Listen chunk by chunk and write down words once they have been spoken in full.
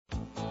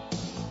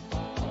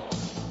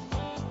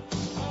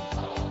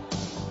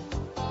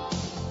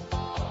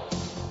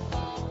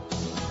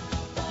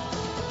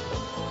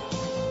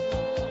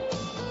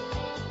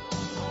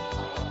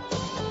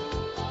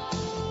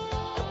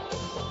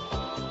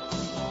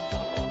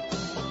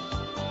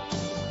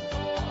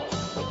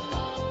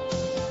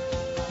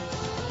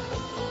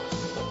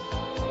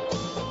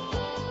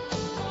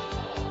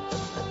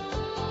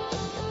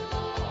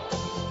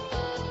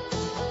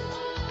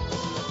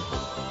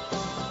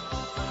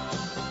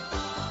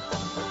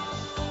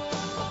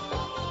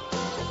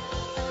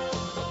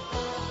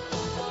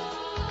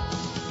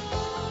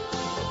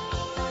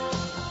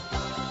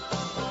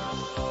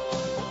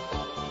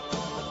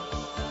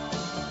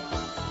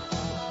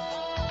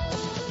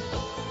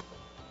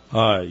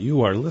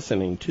You are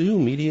listening to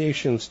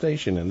Mediation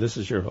Station, and this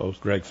is your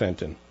host, Greg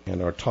Fenton.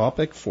 And our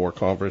topic for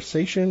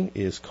conversation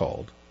is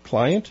called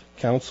Client,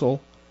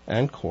 Counsel,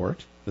 and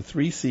Court, the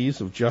 3 C's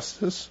of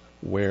Justice,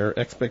 where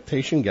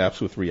expectation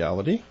gaps with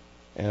reality.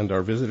 And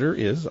our visitor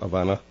is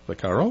Ivana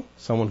Vaccaro,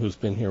 someone who's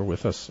been here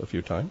with us a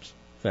few times,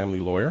 family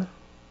lawyer,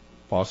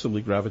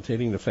 possibly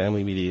gravitating to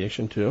family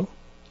mediation too.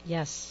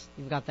 Yes,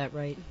 you've got that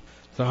right.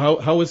 So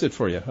how is it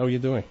for you? How are you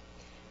doing?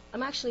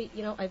 I'm actually,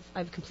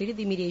 I've completed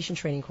the mediation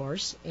training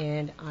course,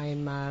 and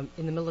I'm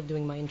in the middle of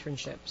doing my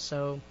internship.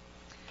 So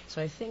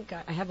I think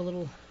I have a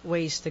little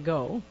ways to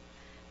go,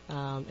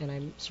 and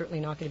I'm certainly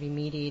not going to be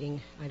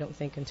mediating, I don't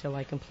think, until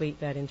I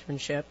complete that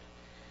internship.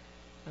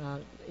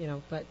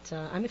 But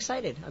I'm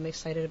excited. I'm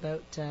excited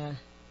about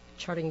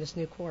charting this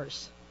new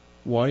course.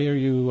 Why are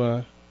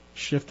you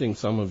shifting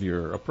some of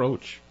your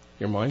approach,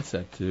 your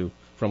mindset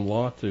from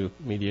law to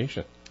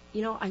mediation?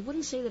 I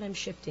wouldn't say that I'm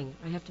shifting.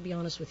 I have to be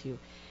honest with you.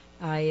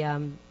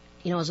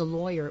 As a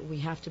lawyer, we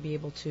have to be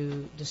able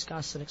to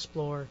discuss and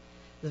explore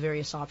the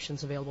various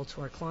options available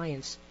to our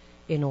clients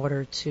in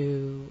order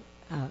to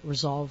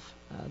resolve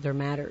their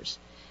matters.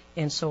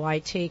 And so I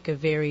take a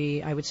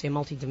very, I would say,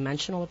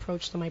 multidimensional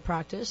approach to my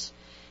practice.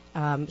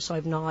 So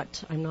I'm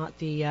not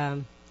the,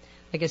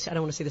 I guess I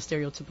don't want to say the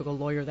stereotypical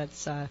lawyer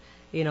that's,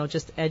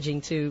 just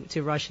edging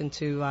to rush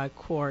into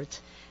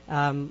court.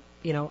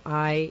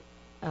 I,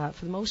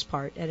 for the most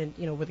part, and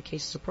where the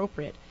case is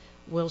appropriate,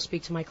 will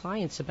speak to my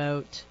clients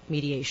about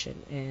mediation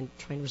and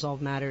trying to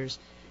resolve matters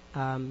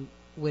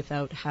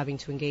without having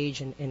to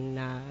engage in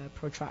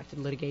protracted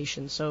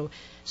litigation. So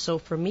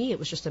for me, it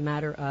was just a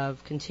matter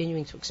of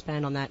continuing to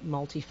expand on that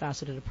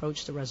multifaceted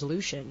approach to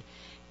resolution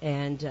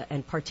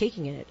and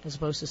partaking in it, as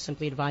opposed to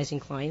simply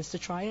advising clients to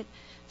try it,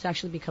 to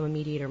actually become a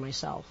mediator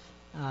myself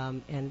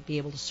and be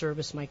able to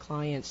service my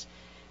clients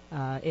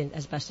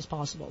as best as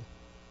possible.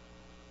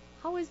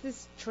 How is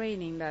this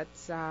training that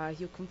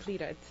you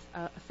completed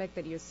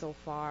affected you so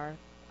far?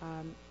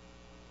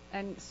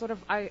 And sort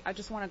of, I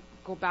just want to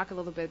go back a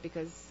little bit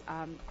because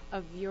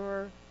of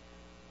your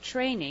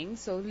training,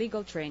 so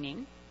legal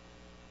training.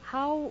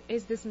 How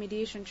is this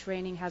mediation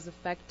training has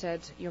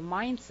affected your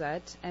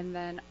mindset? And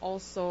then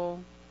also,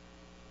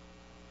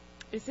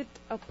 is it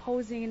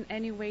opposing in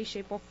any way,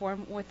 shape, or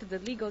form with the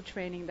legal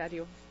training that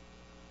you've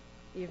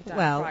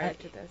done prior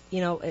to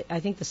this?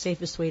 I think the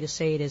safest way to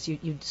say it is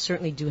you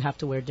certainly do have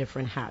to wear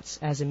different hats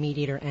as a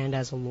mediator and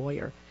as a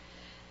lawyer.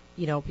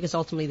 Because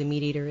ultimately the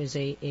mediator is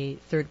a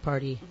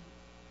third-party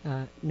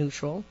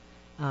neutral,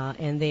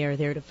 and they are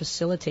there to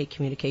facilitate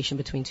communication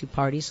between two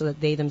parties so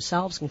that they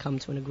themselves can come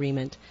to an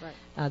agreement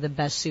that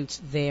best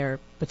suits their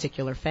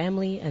particular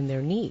family and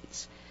their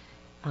needs.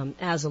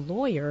 As a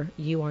lawyer,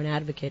 you are an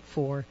advocate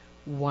for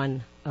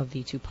one of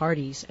the two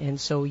parties, and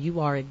so you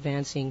are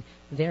advancing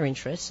their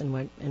interests, and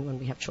when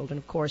we have children,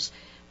 of course,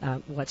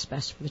 what's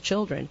best for the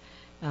children.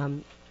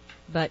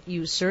 But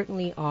you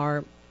certainly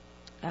are,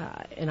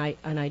 and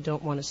I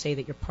don't want to say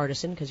that you're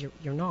partisan, because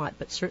you're not,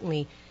 but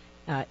certainly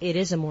it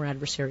is a more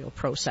adversarial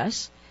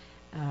process,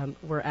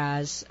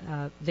 whereas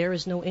there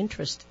is no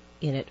interest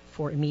in it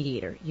for a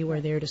mediator. You are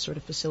there to sort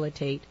of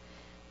facilitate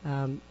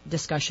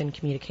discussion,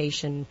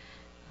 communication,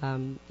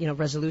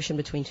 resolution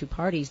between two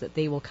parties that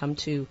they will come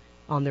to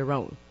on their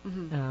own.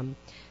 Mm-hmm.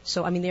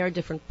 So, there are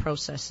different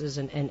processes,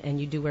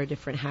 and you do wear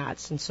different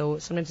hats. And so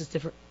sometimes it's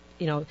different.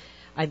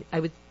 I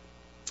would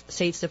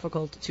say it's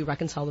difficult to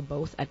reconcile the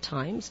both at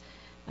times.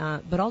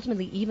 But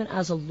ultimately, even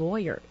as a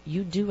lawyer,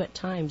 you do at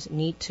times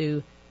need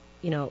to,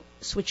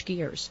 switch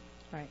gears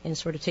and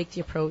sort of take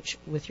the approach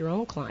with your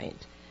own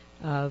client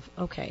of,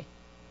 okay,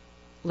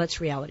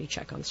 let's reality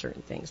check on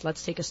certain things.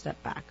 Let's take a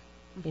step back.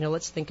 Mm-hmm.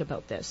 Let's think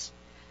about this.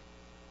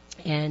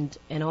 And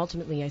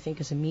ultimately, I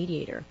think as a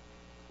mediator,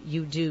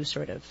 you do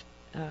sort of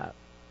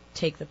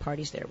take the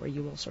parties there, where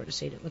you will sort of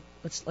say,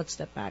 let's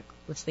step back,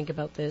 let's think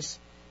about this,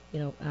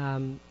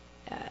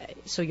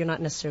 so you're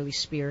not necessarily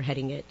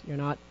spearheading it, you're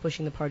not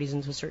pushing the parties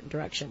into a certain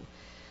direction.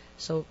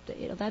 So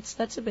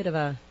that's a bit of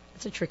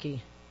that's a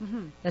tricky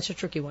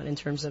one in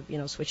terms of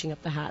switching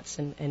up the hats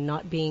and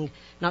not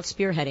not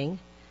spearheading,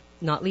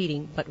 not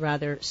leading, but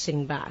rather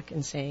sitting back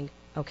and saying,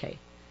 okay,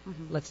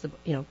 let's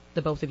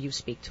the both of you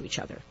speak to each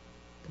other,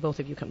 the both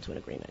of you come to an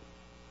agreement.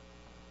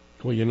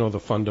 Well, the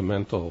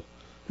fundamental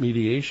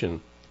mediation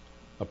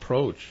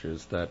approach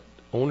is that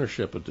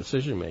ownership of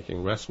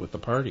decision-making rests with the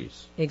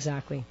parties.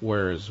 Exactly.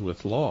 Whereas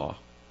with law,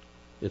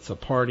 it's a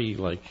party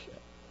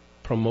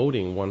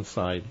promoting one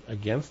side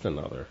against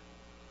another.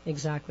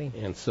 Exactly.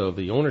 And so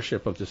the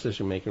ownership of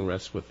decision-making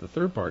rests with the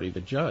third party,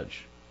 the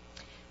judge.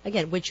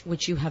 Again,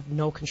 which you have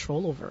no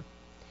control over.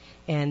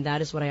 And that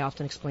is what I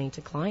often explain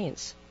to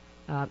clients.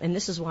 And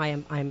this is why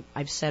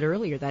I've said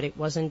earlier that it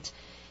wasn't,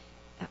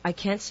 I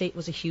can't say it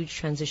was a huge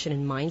transition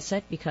in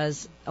mindset,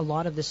 because a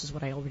lot of this is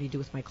what I already do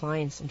with my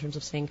clients in terms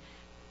of saying,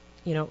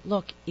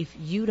 look, if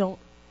you don't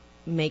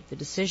make the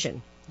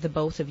decision, the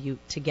both of you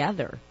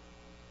together,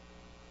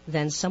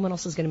 then someone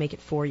else is going to make it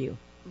for you.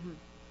 Mm-hmm.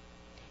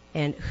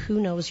 And who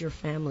knows your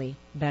family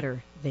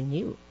better than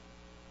you?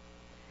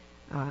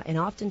 And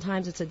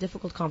oftentimes it's a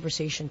difficult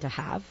conversation to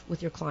have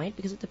with your client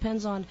because it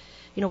depends on,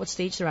 what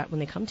stage they're at when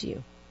they come to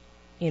you.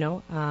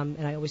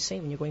 And I always say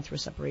when you're going through a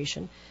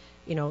separation,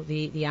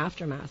 the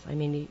aftermath. I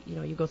mean,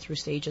 you go through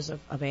stages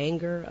of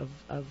anger,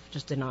 of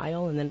just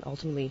denial, and then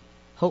ultimately,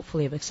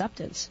 hopefully, of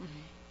acceptance.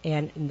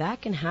 And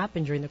that can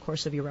happen during the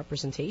course of your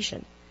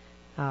representation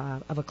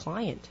of a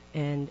client,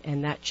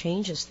 and that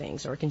changes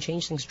things, or it can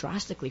change things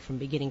drastically from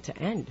beginning to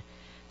end.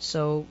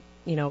 So,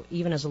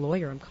 even as a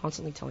lawyer, I'm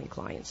constantly telling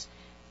clients,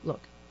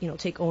 look,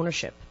 take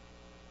ownership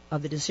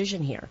of the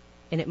decision here.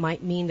 And it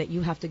might mean that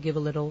you have to give a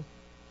little,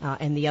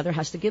 and the other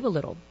has to give a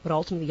little, but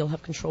ultimately you'll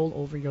have control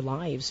over your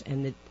lives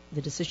and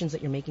the decisions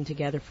that you're making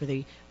together for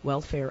the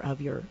welfare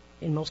of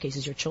in most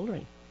cases, your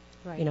children.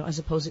 Right. As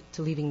opposed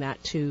to leaving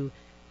that to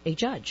a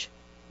judge.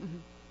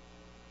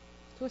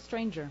 To a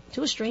stranger.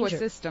 To a stranger. To a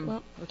system.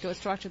 Or to a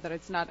structure that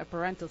it's not a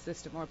parental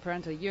system or a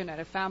parental unit,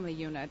 a family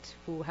unit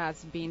who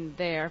has been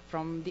there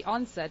from the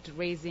onset,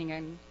 raising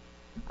and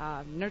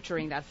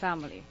nurturing that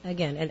family.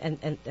 Again,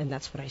 and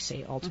that's what I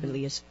say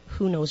ultimately is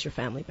who knows your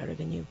family better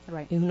than you?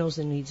 Right. Who knows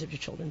the needs of your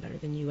children better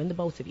than you? And the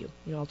both of you.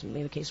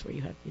 Ultimately in the case where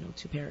you have,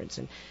 two parents.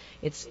 And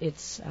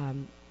it's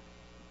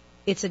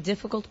a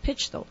difficult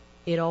pitch though.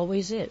 It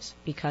always is,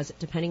 because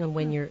depending on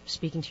when you're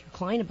speaking to your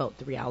client about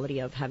the reality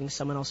of having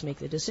someone else make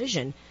the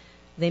decision,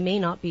 they may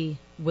not be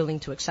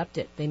willing to accept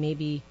it. They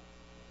may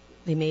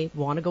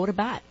want to go to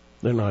bat.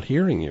 They're not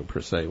hearing you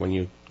per se. When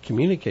you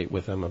communicate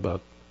with them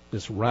about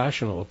this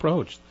rational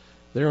approach,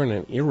 they're in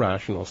an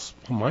irrational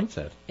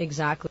mindset.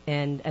 Exactly,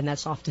 and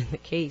that's often the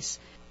case.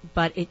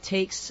 But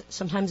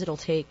sometimes it'll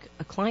take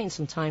a client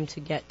some time to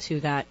get to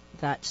that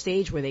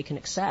stage where they can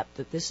accept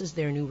that this is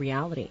their new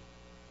reality.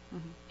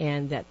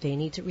 And that they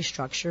need to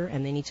restructure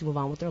and they need to move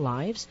on with their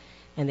lives,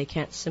 and they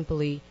can't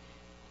simply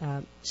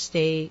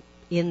stay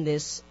in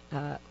this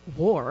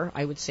war,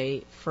 I would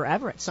say,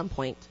 forever. At some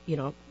point,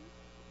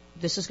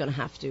 this is going to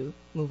have to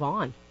move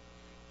on,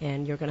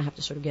 and you're going to have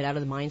to sort of get out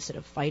of the mindset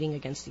of fighting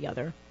against the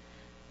other,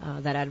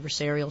 that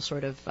adversarial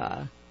sort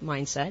of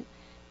mindset,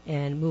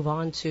 and move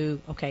on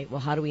to, okay, well,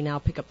 how do we now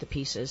pick up the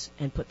pieces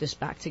and put this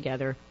back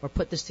together, or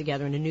put this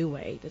together in a new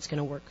way that's going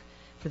to work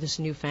for this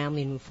new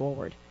family and move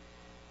forward.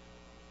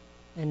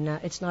 And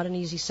it's not an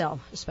easy sell,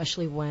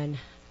 especially when the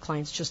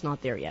client's just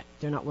not there yet.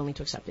 They're not willing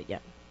to accept it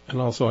yet. And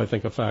also I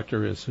think a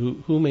factor is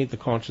who made the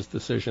conscious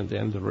decision to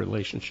end the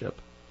relationship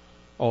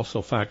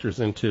also factors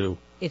into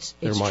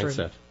their mindset.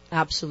 True.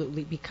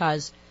 Absolutely,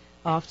 because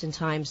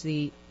oftentimes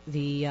the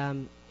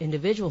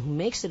individual who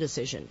makes the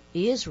decision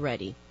is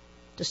ready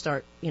to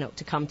start,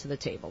 to come to the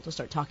table, to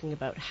start talking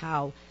about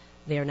how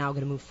they are now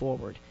going to move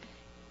forward.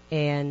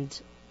 And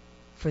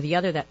for the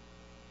other that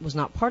was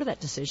not part of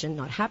that decision,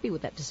 not happy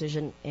with that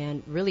decision,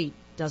 and really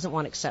doesn't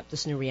want to accept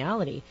this new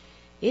reality,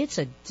 it's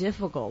a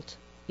difficult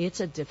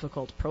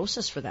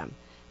process for them,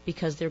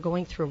 because they're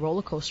going through a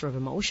roller coaster of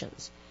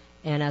emotions.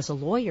 And as a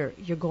lawyer,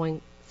 you're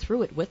going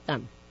through it with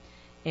them.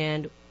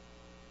 And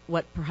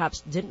what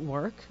perhaps didn't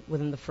work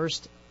within the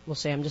first, we'll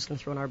say, I'm just going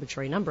to throw an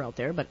arbitrary number out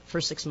there, but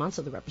first 6 months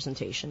of the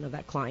representation of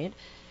that client,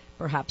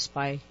 perhaps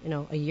by,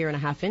 a year and a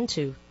half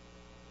into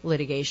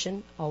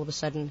litigation, all of a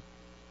sudden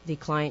the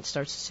client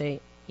starts to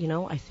say,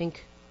 I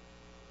think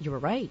you were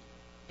right,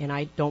 and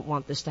I don't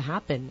want this to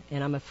happen,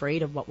 and I'm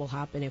afraid of what will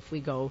happen if we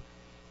go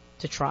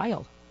to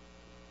trial.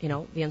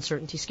 The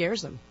uncertainty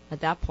scares them.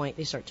 At that point,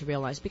 they start to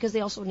realize, because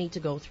they also need to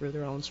go through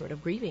their own sort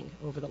of grieving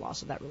over the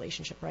loss of that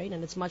relationship, right?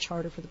 And it's much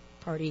harder for the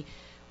party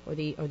or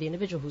the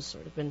individual who's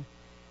sort of been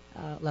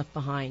left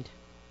behind.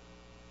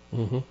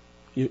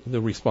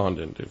 The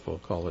respondent, if we'll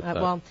call it that.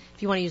 Well,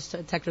 if you want to use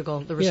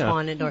technical, the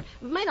respondent, or it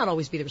might not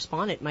always be the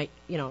respondent.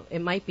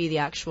 It might be the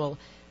actual.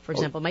 For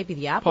example, it might be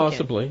the applicant.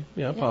 Possibly,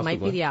 possibly. It might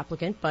be the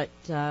applicant, but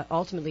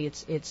ultimately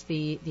it's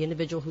the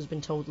individual who's been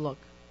told, look,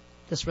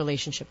 this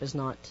relationship is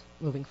not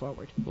moving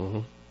forward.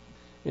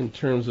 In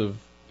terms of,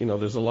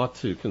 there's a lot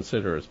to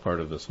consider as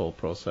part of this whole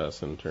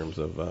process in terms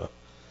of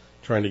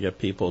trying to get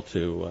people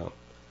to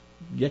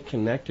get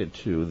connected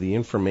to the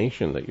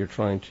information that you're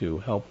trying to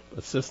help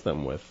assist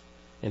them with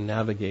in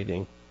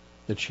navigating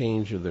the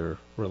change of their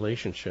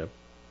relationship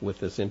with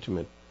this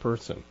intimate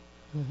person.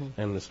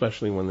 And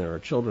especially when there are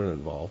children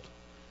involved,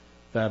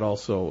 that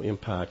also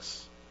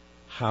impacts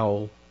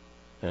how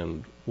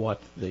and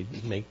what they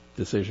make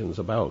decisions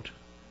about.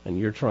 And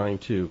you're trying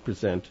to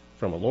present,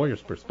 from a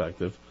lawyer's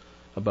perspective,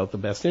 about the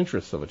best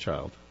interests of a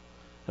child.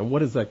 And what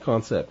does that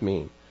concept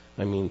mean?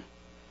 I mean,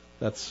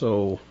 that's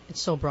so... It's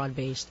so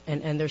broad-based,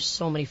 and there's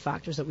so many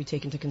factors that we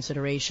take into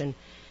consideration.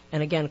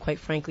 And again, quite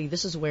frankly,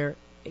 this is where,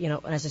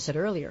 as I said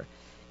earlier,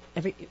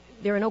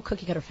 there are no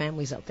cookie-cutter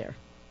families out there.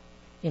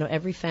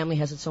 Every family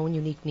has its own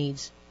unique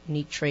needs,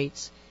 unique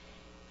traits,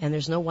 and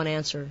there's no one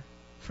answer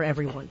for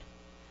everyone.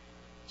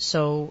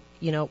 So,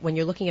 when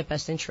you're looking at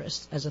best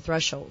interest as a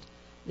threshold,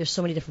 there's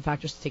so many different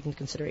factors to take into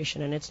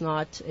consideration, and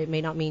it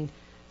may not mean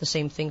the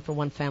same thing for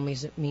one family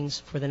as it means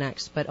for the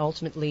next. But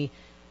ultimately,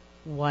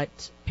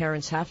 what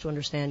parents have to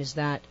understand is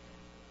that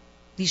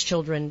these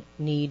children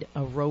need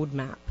a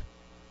roadmap,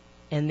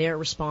 and they're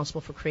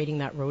responsible for creating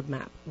that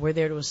roadmap. We're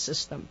there to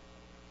assist them.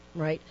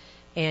 right?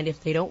 And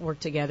if they don't work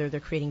together, they're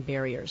creating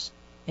barriers,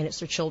 and it's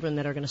their children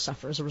that are going to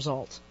suffer as a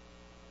result.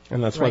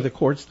 And that's why the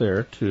court's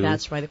there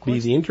to be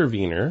the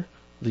intervener,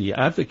 the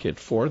advocate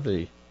for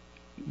the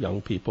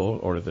young people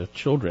or the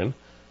children,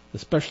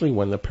 especially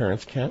when the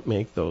parents can't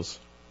make those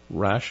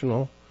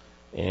rational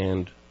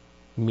and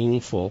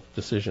meaningful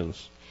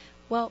decisions.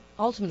 Well,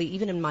 ultimately,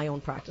 even in my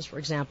own practice, for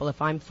example,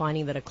 if I'm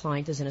finding that a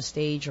client is in a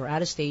stage or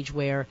at a stage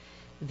where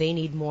they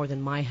need more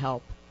than my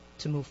help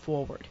to move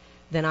forward,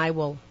 then I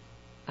will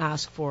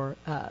ask for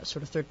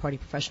sort of third-party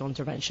professional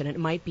intervention. And it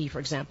might be, for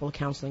example,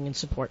 counseling and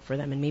support for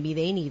them, and maybe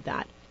they need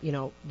that,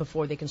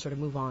 before they can sort of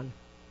move on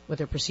with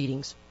their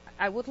proceedings.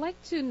 I would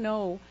like to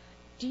know,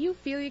 do you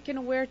feel you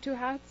can wear two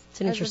hats?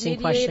 It's an interesting as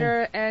a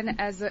mediator question.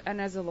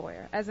 and as a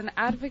lawyer, as an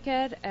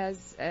advocate,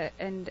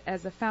 and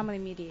as a family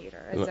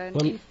mediator, as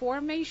an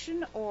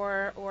information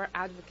or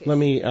advocate? Let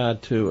me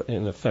add to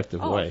an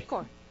effective way. Of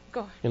course.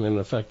 Go ahead. In an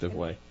effective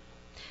way.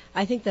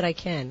 I think that I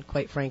can,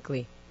 quite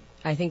frankly.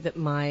 I think that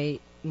my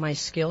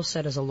skill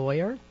set as a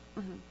lawyer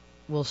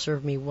will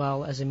serve me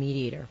well as a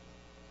mediator.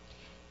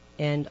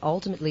 And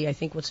ultimately, I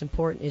think what's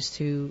important is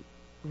to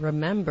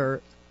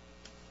remember,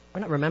 or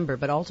not remember,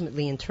 but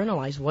ultimately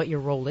internalize what your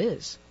role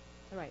is.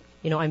 Right.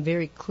 I'm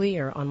very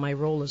clear on my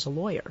role as a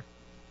lawyer.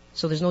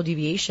 So there's no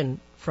deviation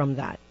from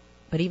that.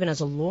 But even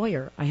as a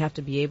lawyer, I have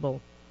to be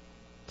able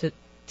to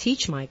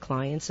teach my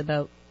clients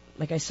about,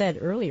 like I said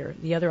earlier,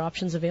 the other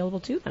options available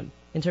to them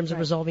in terms of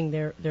resolving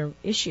their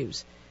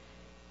issues.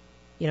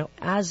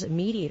 As a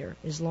mediator,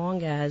 as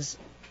long as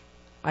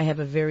I have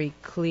a very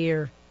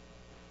clear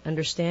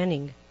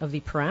understanding of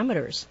the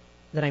parameters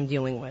that I'm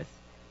dealing with,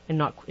 and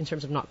not in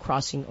terms of not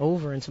crossing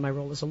over into my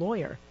role as a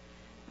lawyer,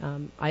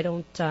 I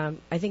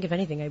think if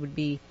anything, I would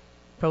be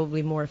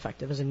probably more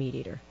effective as a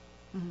mediator,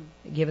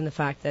 given the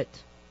fact that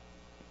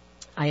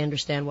I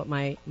understand what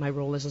my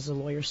role is as a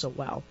lawyer so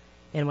well,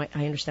 and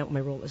I understand what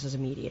my role is as a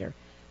mediator.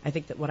 I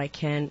think that what I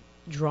can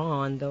draw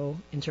on, though,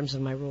 in terms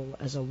of my role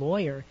as a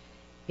lawyer,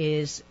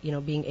 is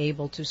being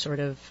able to sort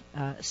of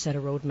set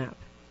a roadmap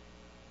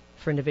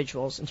for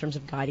individuals in terms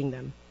of guiding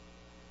them,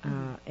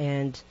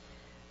 and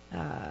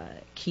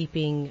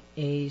keeping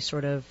a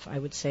sort of, I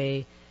would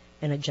say,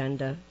 an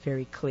agenda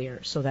very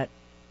clear so that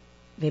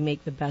they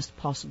make the best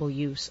possible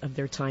use of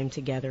their time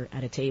together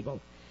at a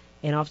table.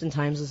 And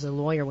oftentimes as a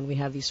lawyer, when we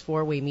have these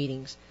four-way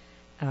meetings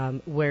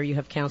where you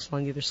have counsel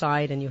on the other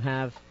side and you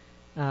have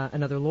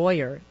another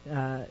lawyer,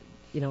 there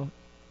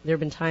have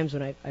been times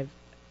when I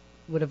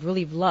would have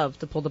really loved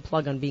to pull the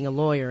plug on being a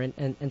lawyer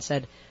and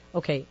said,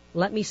 okay,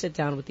 let me sit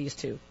down with these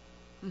two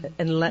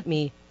and let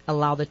me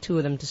allow the two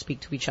of them to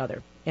speak to each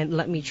other, and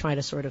let me try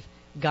to sort of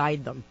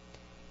guide them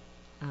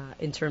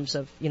in terms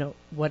of,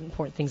 what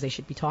important things they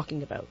should be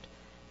talking about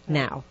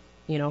now.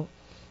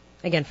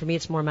 Again, for me,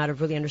 it's more a matter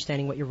of really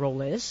understanding what your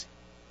role is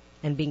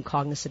and being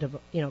cognizant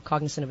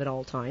of it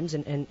all times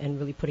and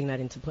really putting that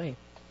into play.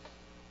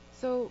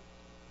 So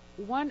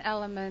one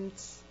element,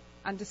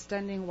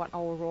 understanding what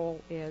our role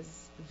is,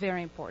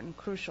 very important,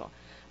 crucial.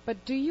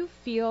 But do you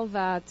feel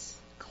that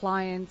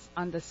clients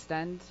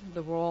understand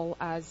the role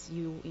as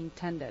you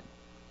intended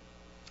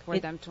for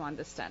them to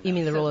understand? You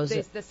mean the role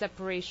is the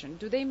separation?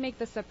 Do they make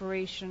the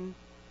separation?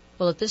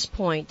 Well, at this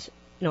point,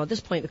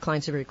 the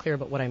clients are very clear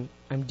about what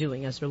I'm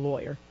doing as their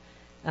lawyer.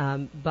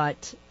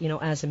 But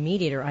as a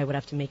mediator, I would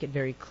have to make it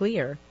very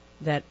clear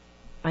that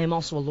I am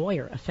also a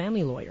lawyer, a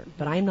family lawyer,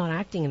 but I'm not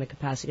acting in the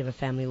capacity of a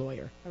family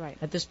lawyer. Right.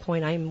 At this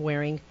point, I am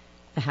wearing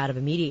the hat of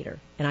a mediator,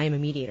 and I am a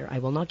mediator. I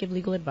will not give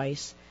legal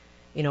advice.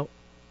 You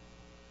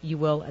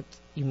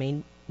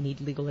may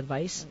need legal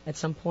advice at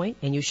some point,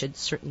 and you should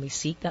certainly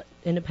seek that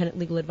independent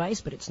legal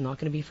advice, but it's not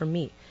going to be from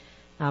me.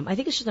 I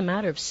think it's just a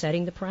matter of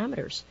setting the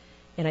parameters,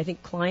 and I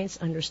think clients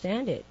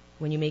understand it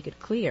when you make it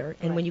clear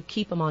and when you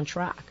keep them on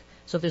track.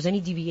 So if there's any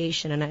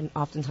deviation, and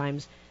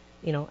oftentimes,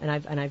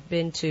 and I've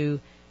been to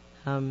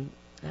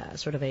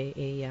sort of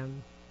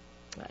in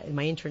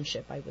my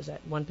internship, I was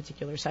at one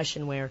particular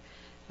session where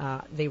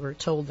they were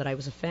told that I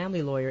was a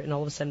family lawyer, and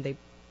all of a sudden they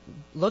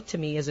looked to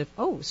me as if,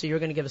 oh, so you're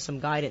going to give us some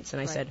guidance.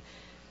 And I said,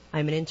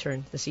 I'm an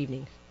intern this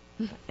evening,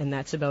 and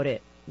that's about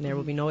it. And there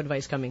will be no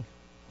advice coming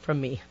from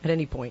me at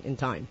any point in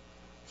time.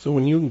 So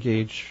when you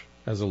engage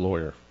as a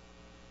lawyer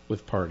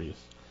with parties,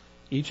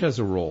 each has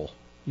a role.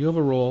 You have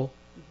a role.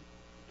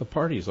 The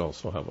parties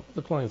also have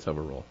the clients have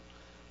a role.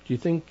 Do you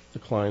think the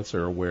clients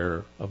are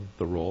aware of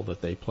the role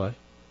that they play?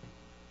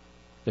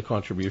 The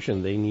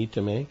contribution they need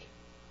to make?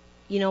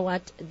 You know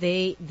what?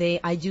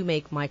 I do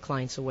make my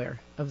clients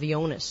aware of the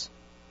onus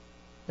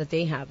that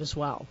they have as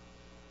well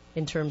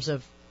in terms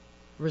of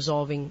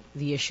resolving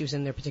the issues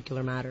in their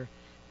particular matter.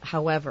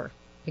 However,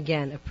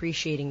 again,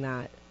 appreciating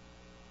that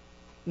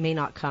may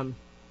not come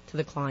to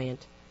the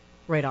client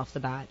right off the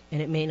bat,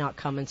 and it may not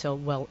come until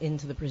well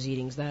into the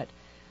proceedings that,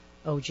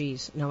 oh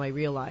geez, now I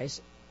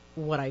realize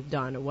what I've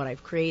done or what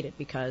I've created,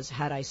 because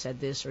had I said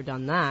this or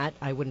done that,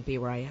 I wouldn't be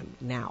where I am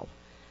now.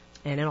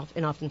 And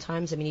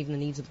oftentimes, even the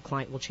needs of the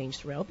client will change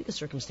throughout because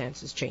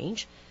circumstances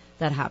change.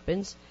 That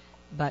happens.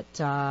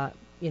 But,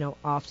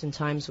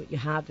 oftentimes what you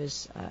have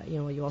is,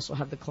 you also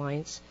have the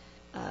clients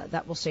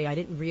that will say, I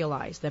didn't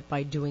realize that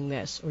by doing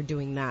this or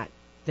doing that,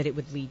 that it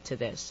would lead to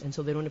this. And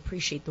so they don't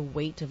appreciate the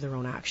weight of their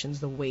own actions,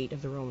 the weight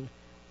of their own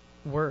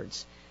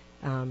words.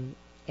 And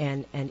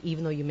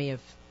even though you may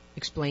have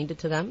explained it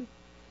to them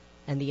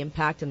and the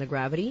impact and the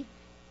gravity,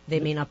 they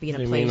may not be in a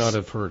place. They may not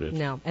have heard it.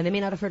 No, and they may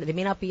not have heard it. They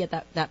may not be at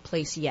that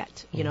place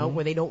yet, you know,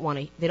 where they don't want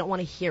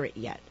to hear it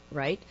yet,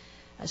 right?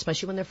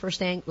 Especially when they're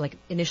first like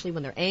initially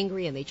when they're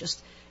angry and they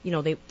just, you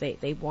know,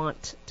 they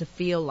want to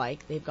feel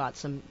like they've got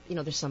some, you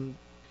know, there's some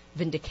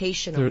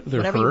vindication or they're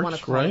whatever hurt, you want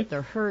to call right? it.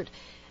 They're hurt.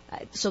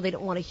 So they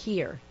don't want to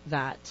hear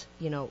that,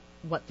 you know,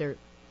 what they're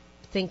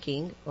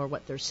thinking or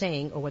what they're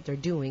saying or what they're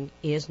doing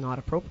is not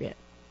appropriate,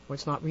 or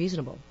it's not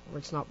reasonable, or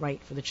it's not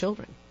right for the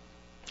children.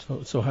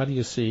 So how do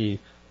you see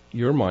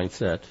your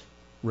mindset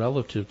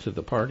relative to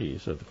the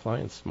parties or the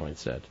client's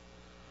mindset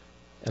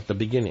at the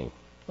beginning?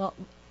 Well,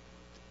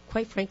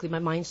 quite frankly, my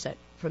mindset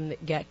from the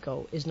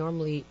get-go is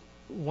normally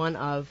one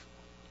of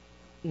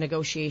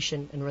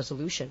negotiation and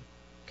resolution.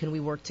 Can we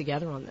work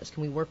together on this?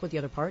 Can we work with the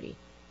other party?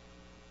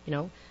 You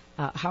know,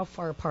 how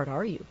far apart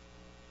are you?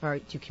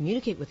 Do you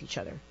communicate with each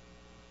other?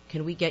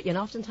 Can we get, and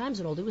oftentimes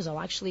what I'll do is I'll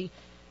actually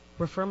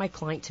refer my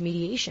client to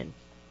mediation,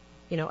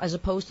 you know, as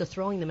opposed to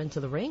throwing them into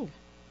the ring.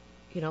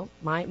 You know,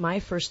 my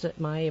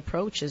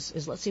approach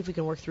is let's see if we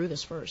can work through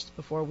this first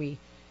before we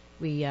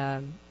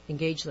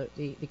engage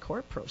the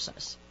court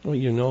process. Well,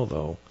 you know,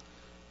 though,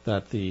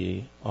 that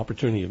the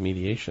opportunity of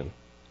mediation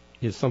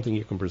is something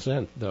you can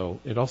present, though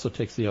it also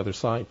takes the other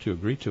side to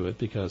agree to it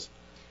because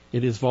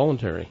it is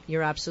voluntary.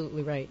 You're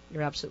absolutely right.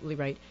 You're absolutely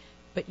right.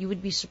 But you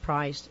would be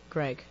surprised,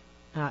 Greg.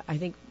 I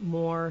think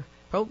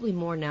probably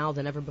more now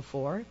than ever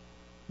before,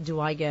 do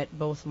I get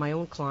both my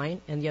own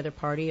client and the other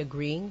party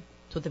agreeing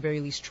to at the very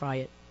least try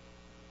it.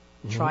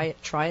 Try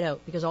it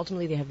out, because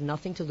ultimately they have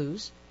nothing to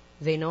lose.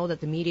 They know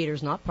that the mediator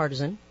is not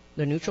partisan.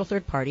 They're neutral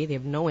third party. They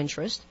have no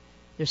interest.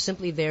 They're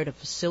simply there to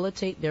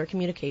facilitate their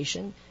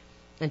communication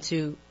and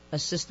to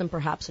assist them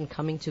perhaps in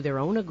coming to their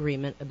own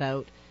agreement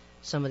about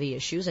some of the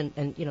issues.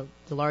 And you know,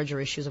 the larger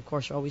issues, of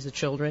course, are always the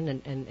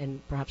children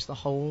and perhaps the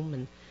home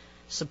and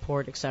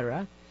support,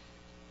 etc.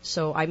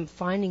 So I'm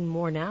finding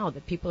more now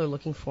that people are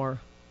looking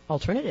for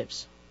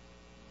alternatives.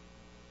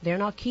 They're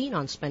not keen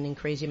on spending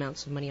crazy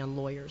amounts of money on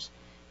lawyers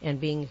and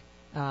being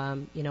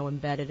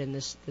embedded in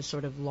this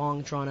sort of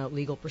long, drawn-out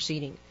legal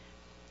proceeding.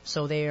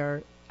 So they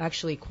are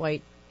actually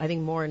quite, I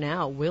think, more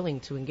now willing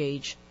to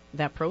engage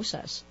that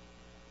process.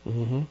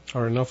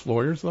 Are enough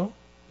lawyers, though,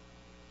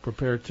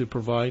 prepared to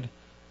provide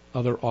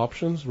other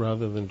options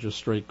rather than just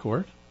straight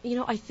court? You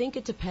know, I think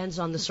it depends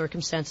on the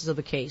circumstances of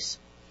the case.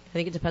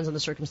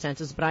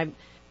 But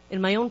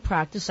in my own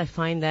practice, I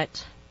find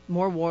that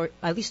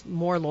at least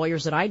more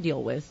lawyers that I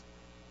deal with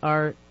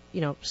are,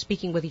 you know,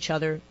 speaking with each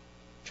other,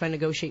 trying to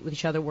negotiate with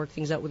each other, work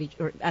things out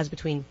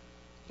between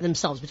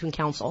themselves, between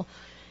counsel,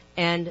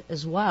 and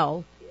as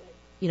well,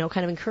 you know,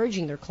 kind of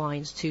encouraging their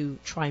clients to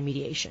try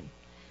mediation.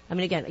 I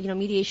mean, again, you know,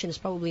 mediation is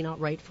probably not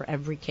right for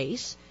every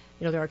case.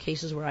 You know, there are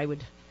cases where I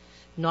would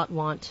not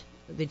want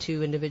the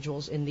two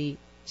individuals in the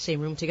same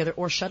room together,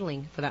 or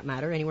shuttling, for that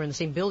matter, anywhere in the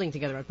same building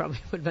together, I probably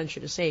would venture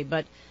to say.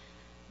 But,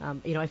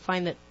 you know, I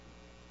find that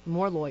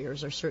more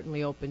lawyers are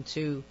certainly open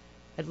to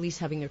at least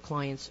having their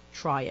clients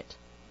try it.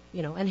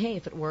 You know, and hey,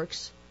 if it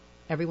works,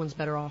 everyone's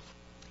better off.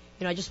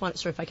 You know, I just want,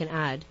 sir, if I can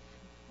add,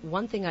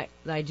 one thing that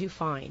I do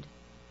find,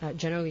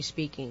 generally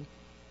speaking,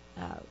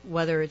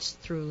 whether it's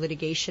through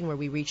litigation where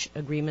we reach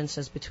agreements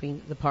as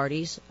between the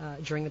parties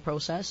during the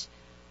process,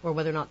 or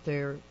whether or not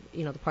the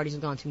parties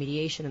have gone to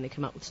mediation and they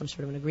come up with some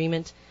sort of an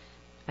agreement,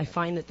 I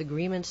find that the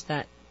agreements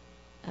that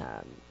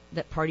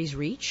parties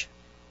reach,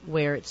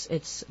 where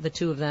it's the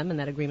two of them and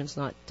that agreement's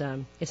not,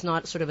 it's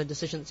not sort of a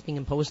decision that's being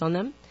imposed on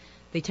them,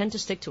 they tend to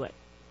stick to it.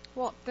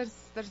 Well,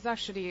 there's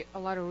actually a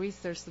lot of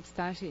research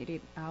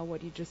substantiating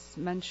what you just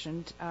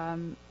mentioned.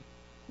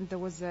 There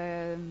was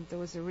a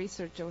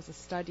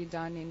study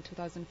done in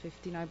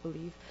 2015, I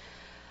believe.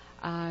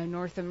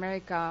 North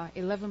America,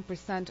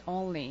 11%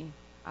 only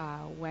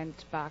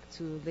went back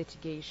to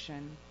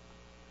litigation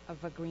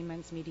of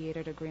agreements,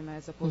 mediated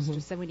agreements, as opposed to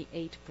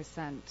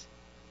 78%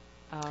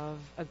 of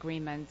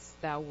agreements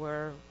that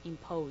were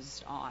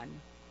imposed on.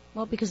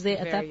 Well, because they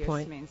at that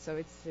point, means. So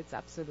it's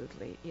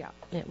absolutely yeah.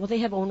 Well, they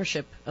have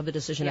ownership of the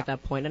decision at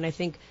that point, and I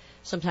think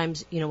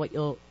sometimes, you know, what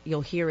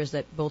you'll hear is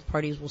that both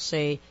parties will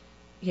say,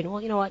 you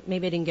know what,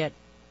 maybe I didn't get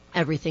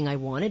everything I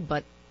wanted,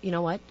 but you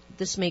know what,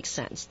 this makes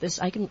sense. This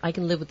I can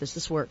live with this.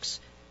 This works.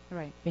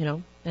 Right. You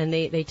know, and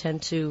they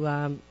tend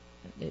to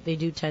they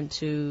do tend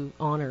to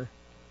honor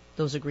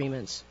those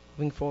agreements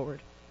moving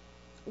forward.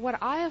 What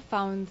I have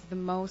found the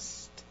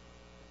most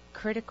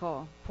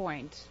critical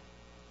point,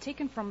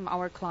 taken from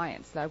our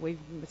clients that we've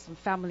some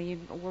family,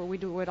 or we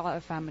do with a lot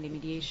of family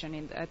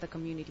mediation at the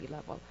community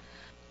level,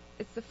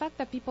 it's the fact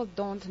that people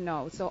don't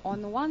know. So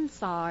on the one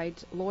side,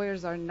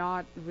 lawyers are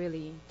not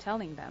really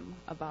telling them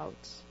about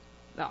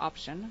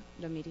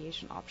the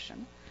mediation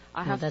option.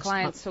 I have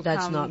clients who come.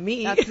 That's not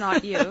me. That's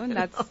not you. And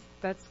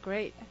that's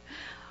great.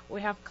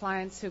 we have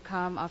clients who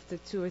come after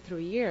 2 or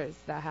 3 years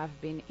that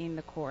have been in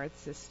the court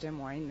system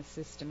or in the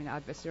system, in the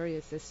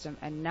adversarial system,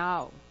 and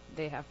now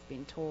they have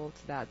been told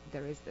that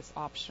there is this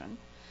option.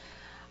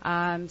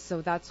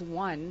 So that's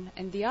one.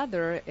 And the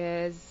other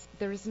is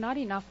there is not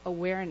enough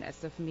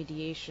awareness of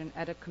mediation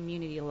at a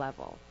community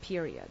level,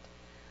 period.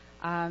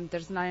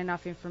 There's not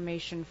enough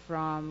information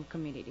from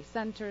community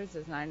centers.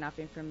 There's not enough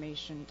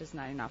information. There's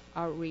not enough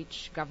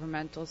outreach,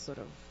 governmental sort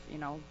of,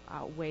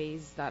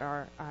 ways that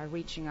are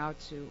reaching out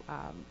to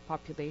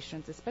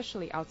populations,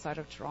 especially outside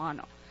of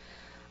Toronto.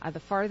 The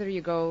farther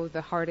you go,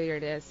 the harder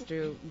it is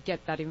to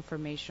get that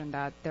information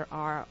that there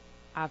are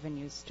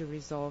avenues to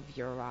resolve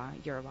your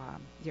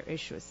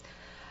issues,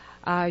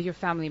 your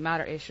family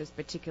matter issues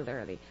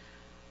particularly.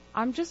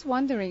 I'm just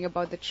wondering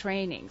about the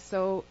training.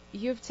 So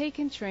you've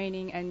taken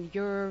training, and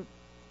your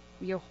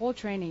whole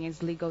training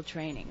is legal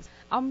training.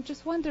 I'm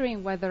just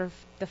wondering whether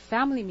the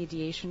family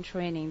mediation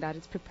training that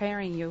is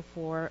preparing you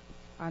for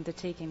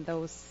undertaking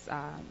those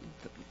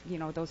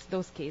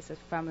cases,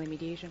 family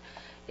mediation,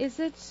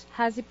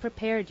 has it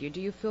prepared you? Do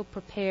you feel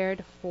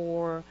prepared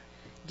for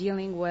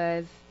dealing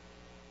with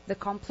the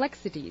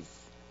complexities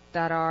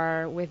that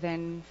are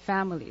within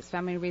families,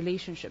 family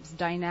relationships,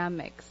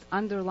 dynamics,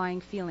 underlying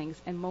feelings,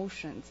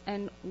 emotions,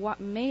 and what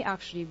may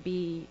actually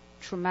be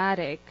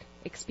traumatic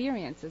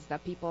experiences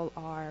that people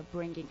are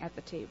bringing at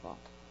the table?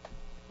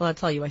 Well, I'll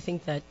tell you, I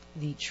think that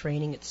the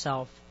training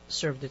itself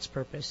served its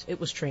purpose. It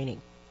was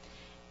training.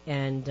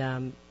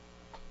 And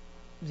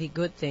the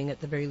good thing, at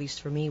the very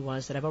least for me,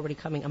 was that I'm already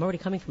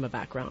coming from a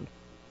background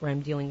where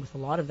I'm dealing with a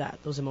lot of that,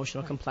 those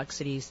emotional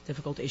complexities,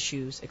 difficult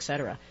issues,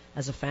 etc.,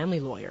 as a family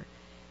lawyer.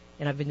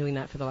 And I've been doing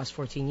that for the last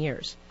 14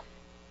 years.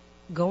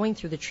 Going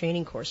through the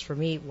training course for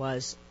me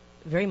was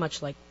very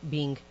much like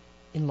being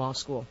in law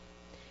school.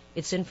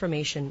 It's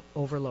information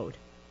overload,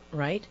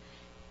 right?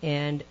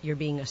 And you're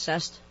being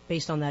assessed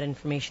based on that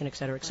information,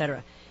 etc.,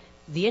 etc.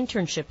 The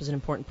internship is an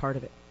important part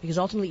of it, because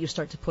ultimately you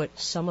start to put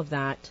some of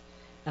that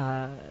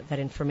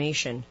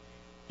information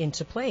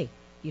into play.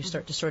 You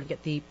start to sort of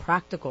get the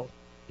practical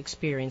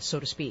experience, so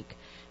to speak,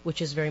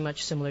 which is very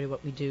much similar to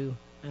what we do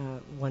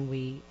when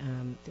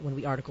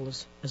we article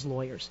as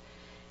lawyers.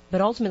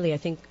 But ultimately, I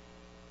think,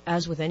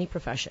 as with any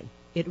profession,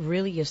 it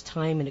really is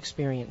time and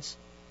experience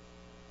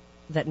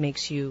that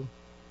makes you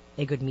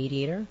a good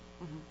mediator,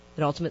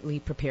 that ultimately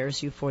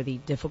prepares you for the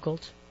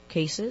difficult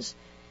cases.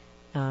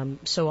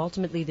 So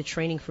ultimately, the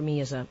training for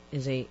me is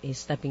a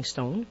stepping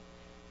stone.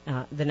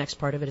 The next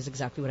part of it is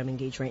exactly what I'm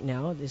engaged right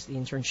now, is the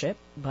internship.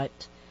 But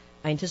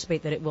I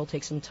anticipate that it will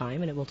take some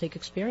time and it will take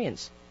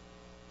experience,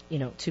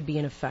 to be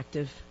an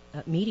effective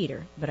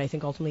mediator. But I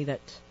think ultimately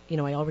that,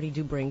 I already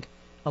do bring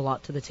a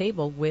lot to the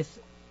table with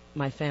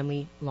my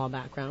family law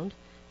background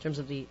in terms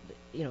of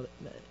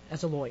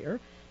as a lawyer,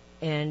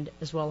 and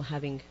as well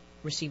having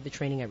received the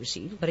training I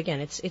received. But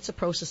again, it's a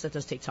process that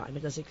does take time.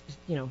 It does,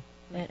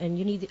 and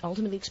you need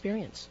ultimately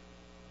experience.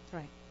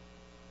 Right.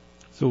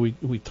 So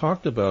we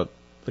talked about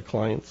the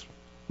client's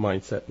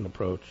mindset and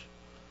approach,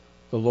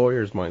 the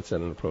lawyer's mindset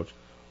and approach.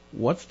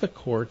 What's the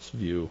court's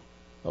view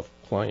of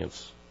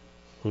clients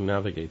who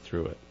navigate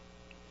through it,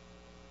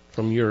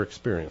 from your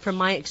experience? From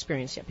my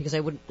experience, yeah, because I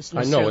wouldn't I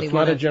necessarily know it's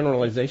not a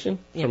generalization,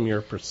 from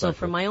your perspective. So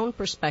from my own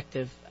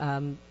perspective,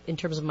 in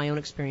terms of my own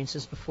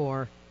experiences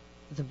before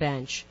the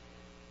bench,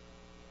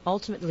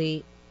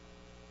 ultimately,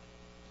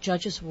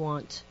 judges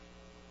want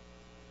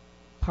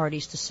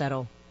parties to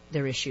settle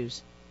their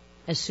issues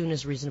as soon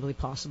as reasonably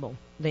possible.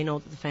 They know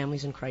that the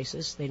family's in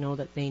crisis. They know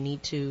that they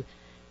need to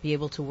be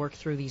able to work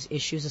through these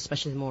issues,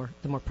 especially the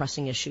more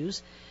pressing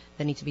issues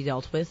that need to be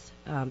dealt with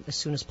as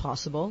soon as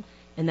possible,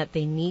 and that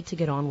they need to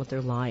get on with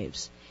their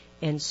lives.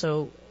 And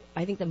so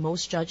I think that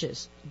most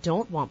judges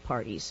don't want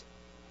parties,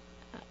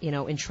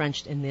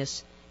 entrenched in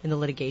the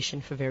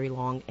litigation for very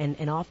long.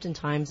 And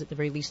oftentimes, at the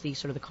very least,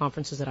 the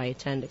conferences that I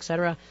attend,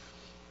 etc.,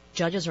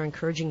 judges are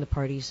encouraging the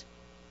parties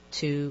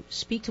to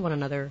speak to one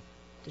another,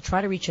 to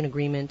try to reach an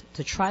agreement,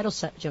 to try to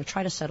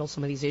settle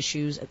some of these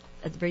issues, at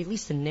the very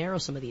least to narrow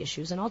some of the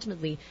issues. And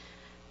ultimately,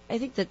 I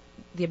think that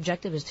the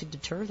objective is to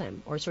deter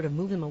them or sort of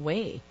move them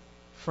away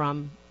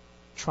from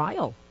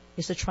trial,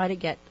 is to try to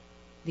get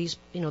these,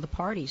 the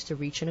parties to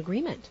reach an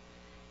agreement.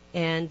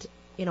 And,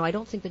 I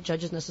don't think that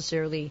judges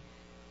necessarily,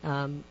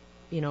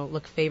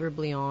 look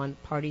favorably on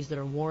parties that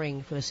are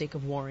warring for the sake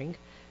of warring,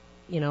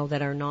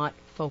 that are not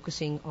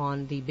focusing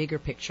on the bigger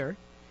picture.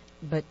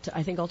 But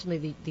I think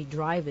ultimately the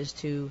drive is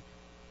to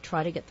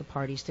try to get the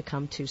parties to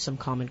come to some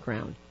common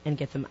ground and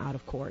get them out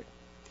of court.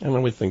 And I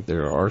would think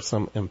there are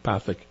some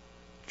empathic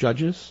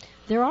judges.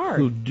 There are.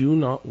 Who do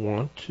not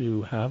want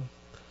to have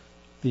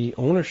the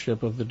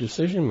ownership of the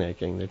decision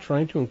making. They're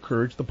trying to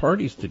encourage the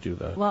parties to do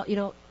that. Well,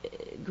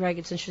 Greg,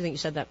 it's interesting that you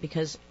said that,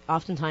 because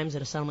oftentimes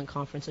at a settlement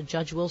conference, a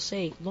judge will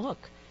say, look,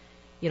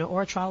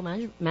 or a trial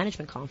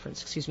management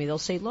conference, they'll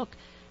say, look,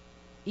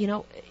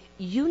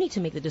 you need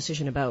to make the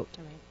decision about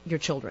your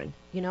children,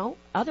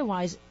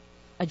 otherwise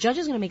a judge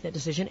is going to make that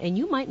decision, and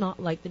you might not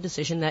like the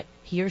decision that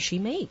he or she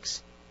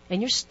makes,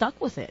 and you're stuck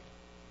with it,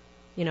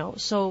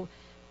 so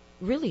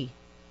really,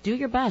 do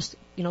your best.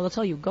 They'll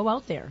tell you, go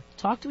out there,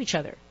 talk to each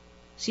other,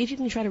 see if you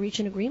can try to reach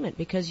an agreement,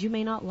 because you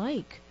may not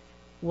like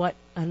what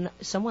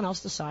someone else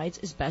decides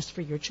is best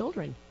for your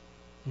children.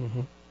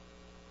 Mm-hmm.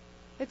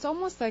 It's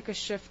almost like a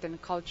shift in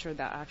culture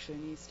that actually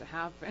needs to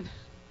happen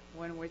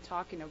when we're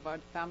talking about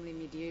family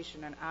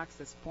mediation and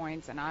access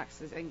points and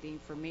accessing the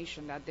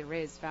information that there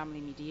is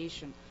family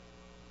mediation.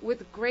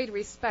 With great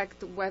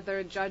respect,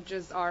 whether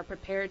judges are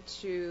prepared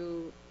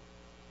to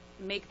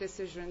make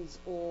decisions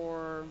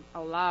or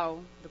allow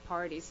the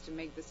parties to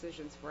make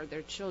decisions for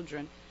their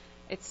children,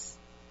 it's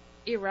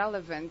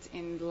irrelevant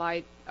in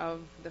light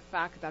of the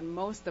fact that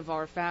most of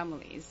our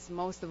families,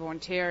 most of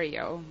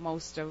Ontario,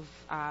 most of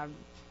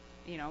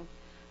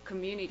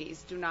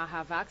communities do not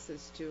have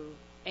access to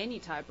any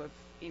type of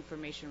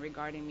information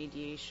regarding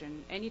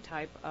mediation, any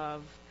type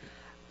of.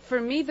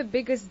 For me, the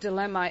biggest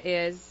dilemma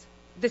is,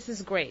 this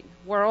is great.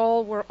 We're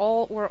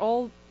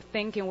all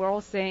thinking, we're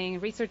all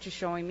saying, research is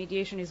showing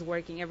mediation is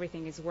working,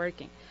 everything is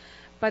working.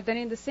 But then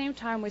in the same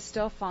time, we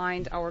still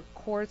find our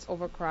courts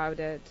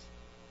overcrowded,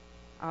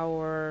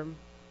 our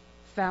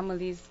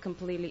families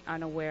completely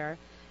unaware.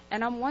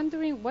 And I'm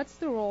wondering, what's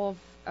the role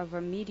of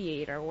a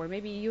mediator, or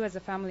maybe you as a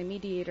family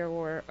mediator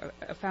or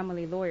a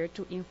family lawyer,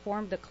 to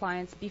inform the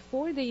clients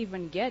before they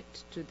even get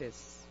to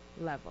this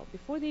level,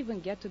 before they even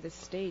get to this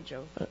stage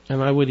of.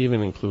 And I would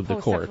even include the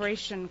court.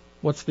 Separation.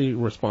 What's the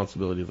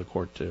responsibility of the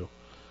court to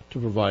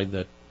provide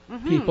that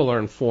people are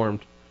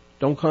informed?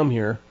 Don't come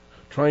here.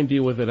 Try and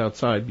deal with it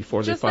outside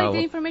before they file. Just like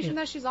the information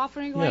that she's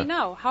offering right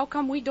now. How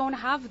come we don't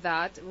have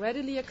that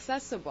readily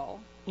accessible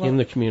in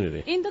the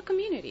community? In the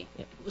community.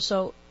 Yeah.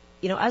 So,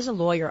 as a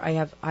lawyer, I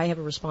have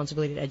a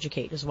responsibility to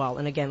educate as well.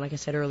 And again, like I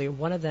said earlier,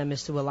 one of them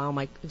is to allow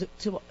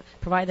to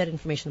provide that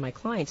information to my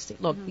clients.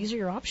 Look, these are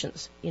your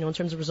options, in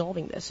terms of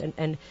resolving this.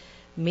 And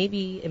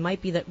maybe it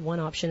might be that one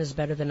option is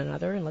better than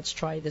another, and let's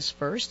try this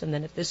first. And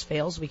then if this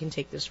fails, we can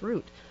take this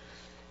route.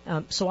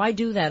 So I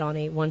do that on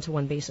a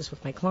one-to-one basis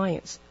with my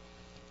clients.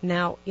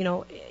 Now,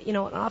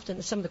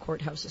 often some of the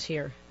courthouses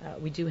here,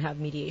 we do have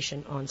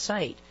mediation on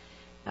site.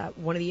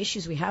 One of the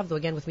issues we have, though,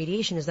 again, with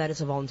mediation is that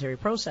it's a voluntary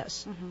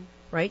process,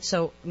 right?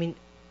 So,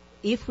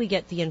 if we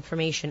get the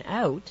information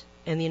out,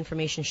 and the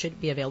information should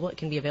be available, it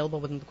can be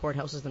available within the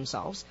courthouses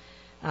themselves,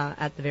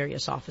 at the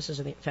various offices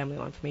or the family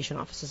law information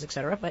offices,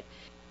 etc. But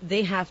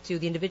they have to,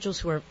 the individuals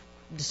who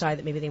decide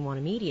that maybe they want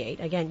to mediate,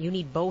 again, you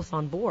need both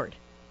on board.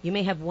 You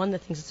may have one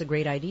that thinks it's a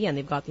great idea and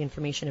they've got the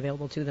information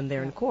available to them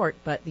there in court,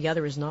 but the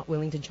other is not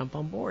willing to jump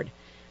on board.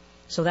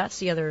 So that's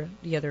the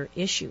other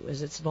issue,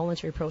 is it's a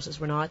voluntary process.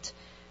 We're not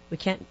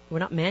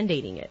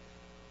mandating it,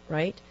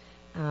 right?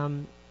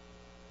 And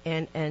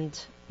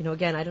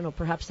again, I don't know,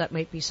 perhaps that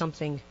might be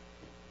something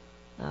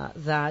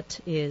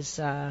that is,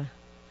 I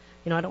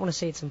don't want to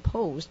say it's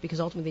imposed, because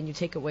ultimately then you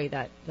take away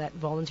that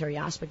voluntary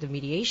aspect of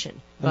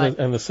mediation.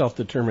 And the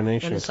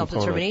self-determination and the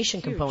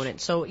self-determination component.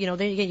 So, there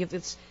again, you have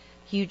this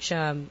huge,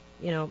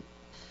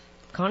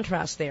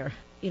 contrast there.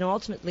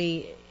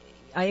 Ultimately,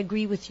 I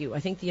agree with you. I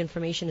think the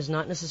information is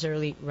not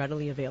necessarily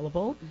readily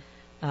available.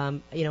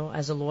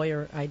 As a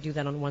lawyer, I do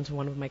that on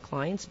one-to-one with my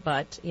clients,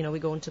 but, we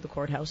go into the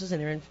courthouses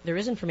and there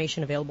is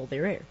information available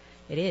there.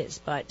 It is,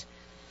 but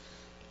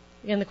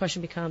again, the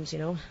question becomes,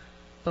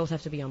 both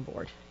have to be on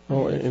board.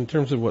 Well, in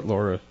terms of what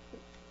Laura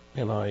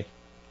and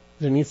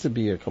there needs to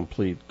be a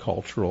complete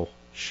cultural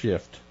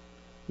shift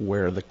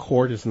where the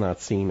court is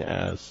not seen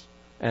as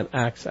and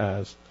acts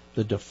as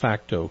the de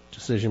facto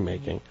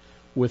decision-making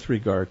with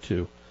regard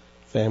to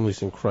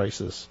families in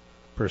crisis,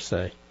 per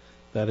se,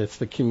 that it's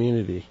the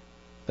community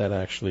that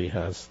actually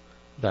has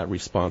that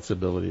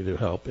responsibility to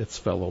help its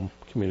fellow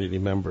community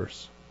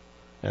members.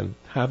 And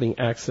having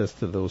access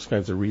to those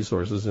kinds of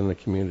resources in the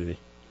community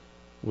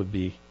would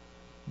be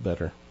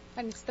better.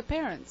 And it's the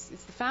parents,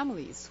 it's the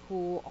families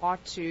who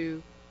ought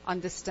to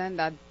understand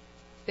that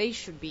they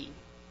should be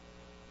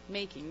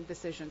making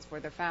decisions for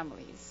their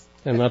families.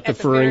 And not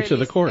deferring to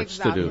the courts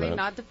to do that. Exactly,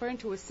 not deferring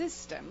to a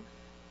system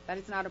that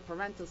is not a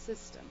parental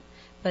system.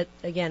 But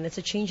again, it's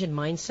a change in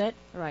mindset.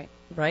 Right.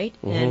 Right?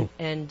 Mm-hmm.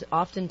 And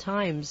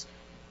oftentimes,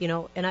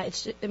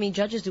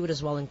 judges do it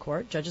as well in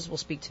court. Judges will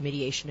speak to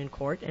mediation in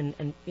court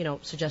and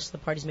suggest to the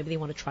parties maybe they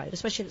want to try it,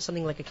 especially at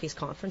something like a case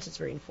conference. It's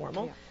very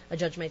informal. Yeah. A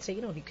judge might say,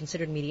 have you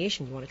considered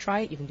mediation? You want to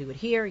try it? You can do it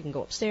here. You can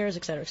go upstairs,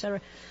 et cetera, et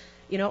cetera.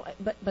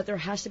 But there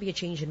has to be a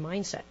change in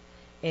mindset.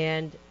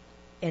 And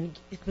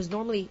because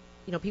normally,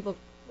 people,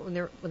 when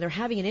they're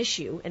having an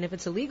issue, and if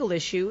it's a legal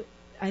issue,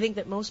 I think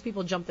that most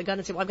people jump the gun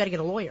and say, well, I've got to get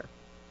a lawyer.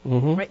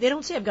 Mm-hmm. Right? They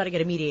don't say, I've got to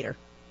get a mediator.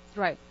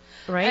 Right.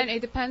 Right? And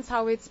it depends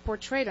how it's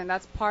portrayed, and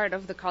that's part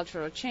of the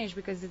cultural change,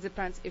 because it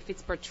depends. If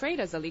it's portrayed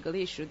as a legal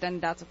issue, then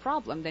that's a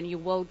problem. Then you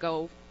will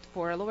go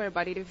for a lawyer.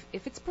 But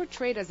if it's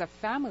portrayed as a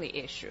family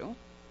issue,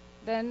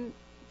 then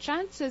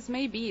chances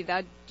may be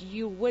that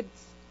you would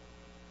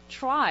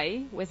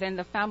try within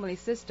the family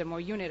system or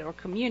unit or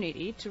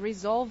community to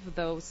resolve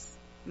those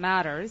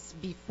matters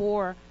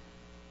before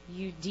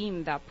you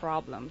deem that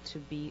problem to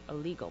be a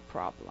legal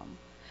problem.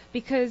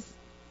 Because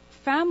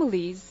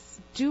families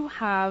do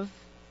have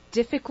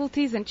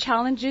difficulties and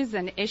challenges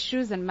and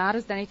issues and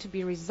matters that need to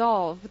be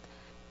resolved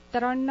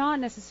that are not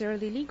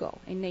necessarily legal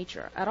in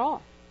nature at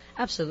all.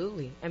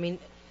 Absolutely. I mean,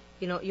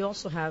 you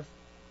also have,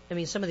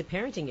 some of the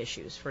parenting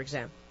issues, for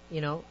example.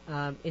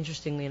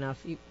 Interestingly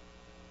enough, you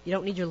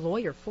don't need your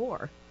lawyer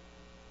for.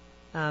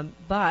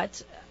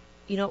 But,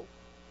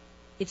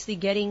 it's the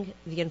getting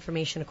the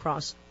information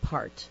across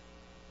part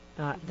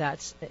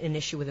that's an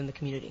issue within the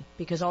community.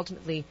 Because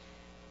ultimately,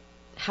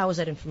 how is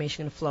that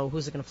information going to flow?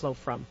 Who's it going to flow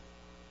from?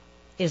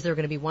 Is there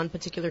going to be one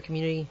particular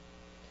community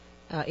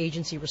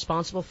agency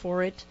responsible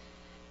for it?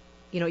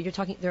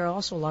 There are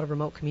also a lot of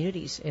remote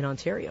communities in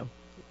Ontario,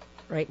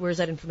 right? Where's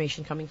that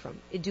information coming from?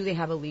 Do they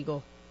have a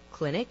legal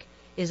clinic?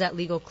 Is that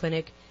legal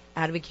clinic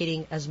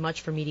advocating as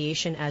much for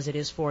mediation as it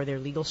is for their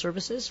legal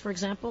services, for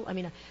example?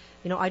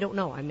 I don't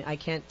know. I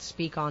can't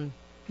speak on...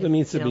 There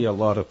needs to be a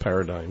lot of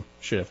paradigm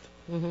shift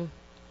Mm-hmm.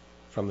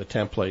 from the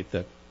template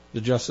that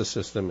the justice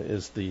system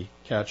is the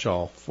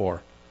catch-all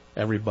for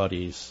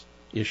everybody's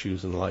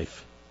issues in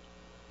life,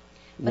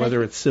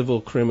 whether it's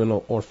civil,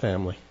 criminal, or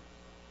family.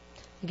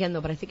 Again,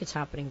 though, but I think it's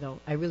happening, though.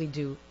 I really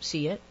do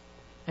see it.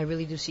 I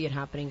really do see it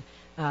happening.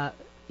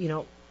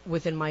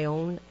 Within my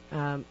own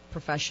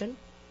profession,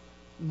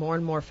 more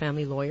and more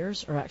family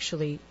lawyers are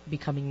actually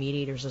becoming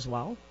mediators as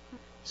well.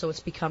 So it's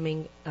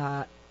becoming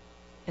an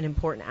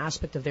important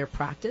aspect of their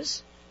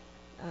practice.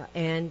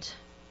 And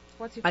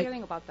what's your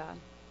feeling about that?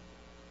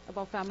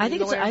 About family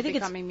lawyers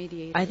becoming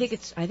mediators?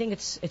 I think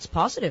it's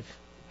positive.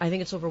 I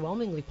think it's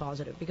overwhelmingly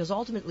positive because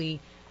ultimately,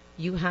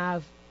 you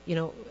have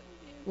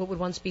what would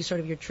once be sort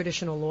of your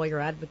traditional lawyer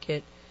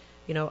advocate,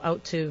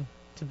 out to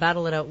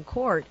battle it out in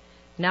court,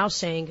 now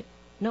saying,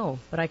 no,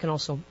 but I can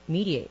also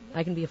mediate.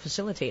 I can be a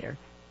facilitator.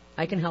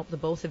 I can help the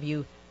both of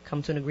you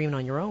come to an agreement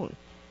on your own.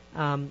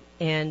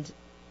 And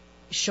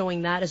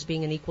showing that as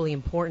being an equally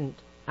important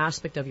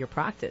aspect of your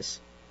practice,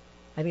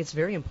 I think it's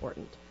very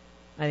important.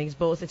 I think it's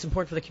both. It's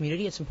important for the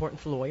community. It's important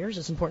for lawyers.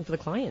 It's important for the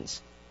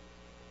clients.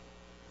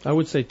 I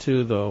would say,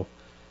 too, though,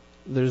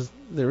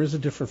 there is a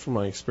difference from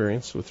my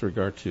experience with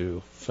regard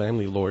to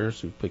family lawyers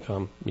who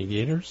become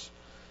mediators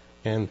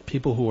and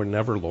people who are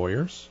never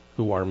lawyers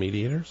who are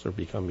mediators or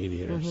become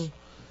mediators. Mm-hmm.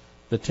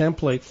 The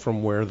template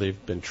from where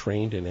they've been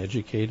trained and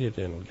educated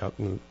and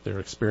gotten their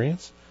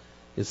experience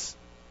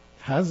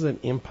has an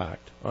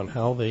impact on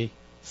how they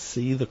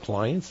see the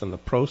clients and the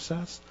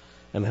process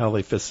and how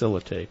they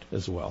facilitate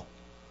as well.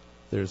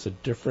 There's a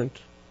different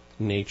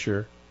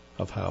nature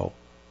of how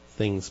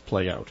things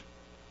play out.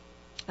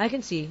 I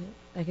can see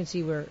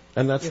where.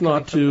 And that's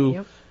not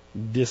to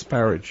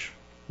disparage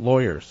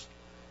lawyers.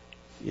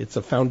 It's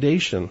a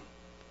foundation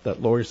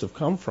that lawyers have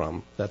come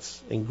from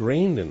that's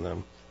ingrained in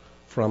them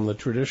from the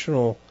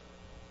traditional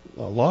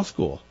law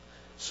school.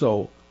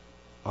 So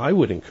I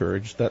would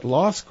encourage that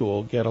law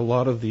school get a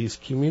lot of these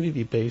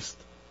community-based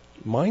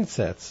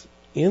mindsets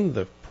in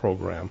the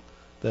program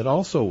that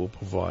also will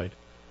provide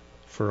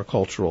for a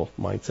cultural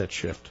mindset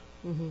shift.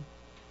 Mm-hmm.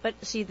 But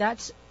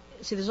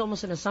there's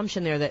almost an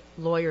assumption there that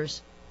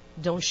lawyers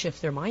don't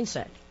shift their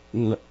mindset.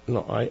 No,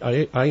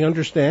 I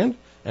understand,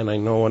 and I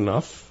know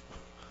enough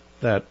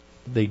that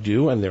they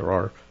do, and there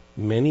are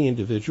many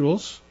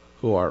individuals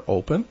who are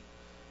open,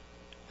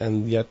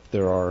 and yet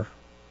there are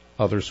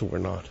others who are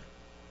not.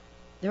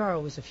 There are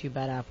always a few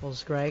bad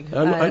apples, Greg.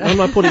 I'm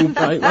not going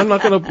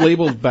to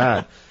label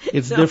bad.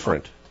 It's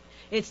different.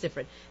 It's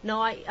different.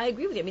 No, I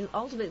agree with you.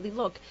 Ultimately,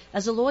 look,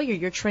 as a lawyer,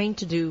 you're trained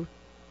to do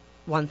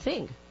one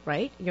thing,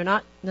 right? You're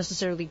not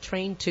necessarily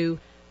trained to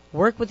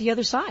work with the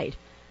other side.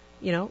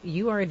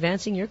 You are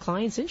advancing your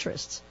client's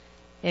interests.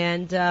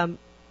 And,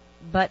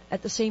 but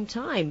at the same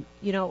time,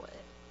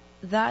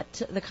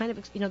 that the kind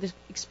of, the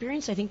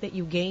experience I think that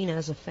you gain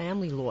as a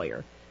family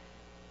lawyer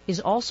is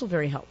also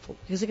very helpful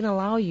because it can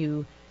allow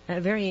you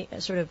a very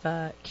sort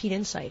of keen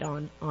insight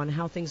on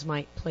how things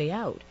might play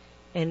out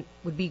and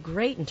would be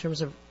great in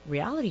terms of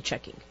reality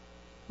checking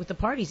with the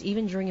parties,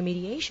 even during a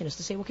mediation, is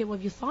to say, okay, well,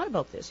 have you thought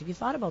about this? Have you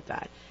thought about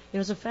that?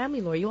 As a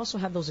family lawyer, you also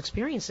have those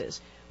experiences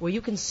where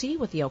you can see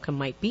what the outcome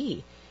might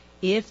be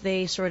if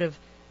they sort of,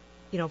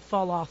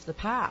 fall off the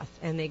path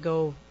and they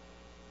go,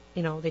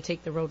 they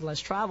take the road less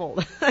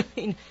traveled.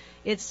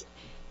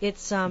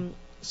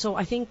 So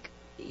I think,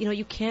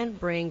 you can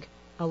bring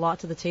a lot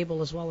to the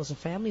table as well as a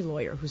family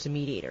lawyer who's a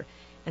mediator.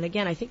 And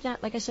again, I think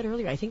that, like I said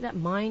earlier, I think that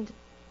mind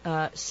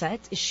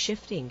set is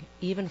shifting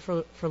even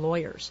for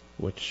lawyers.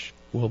 Which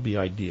will be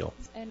ideal.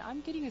 And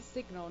I'm getting a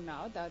signal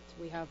now that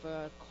we have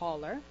a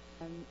caller.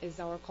 Is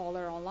our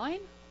caller online?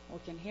 We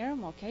can hear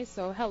him. Okay,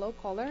 so hello,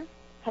 caller.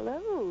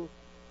 Hello.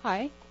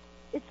 Hi.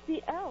 It's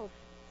the elf.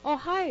 Oh,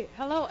 hi.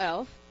 Hello,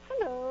 elf.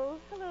 Hello.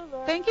 Hello,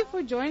 Laura. Thank you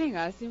for joining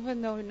us,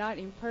 even though not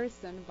in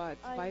person,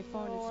 but by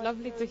phone. It's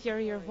lovely to hear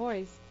your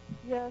voice.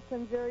 Yes,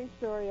 I'm very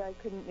sorry I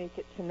couldn't make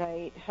it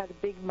tonight. Had a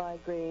big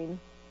migraine.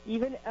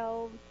 Even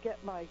elves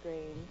get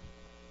migraines.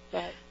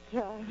 But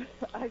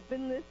I've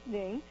been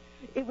listening.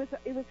 It was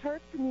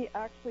hard for me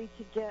actually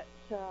to get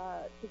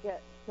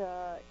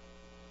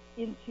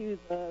into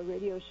the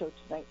radio show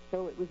tonight,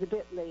 so it was a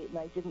bit late and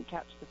I didn't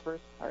catch the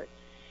first part.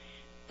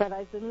 But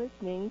I've been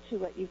listening to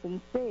what you've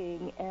been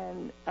saying,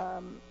 and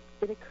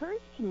it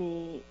occurs to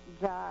me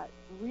that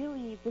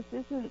really this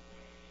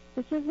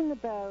isn't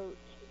about,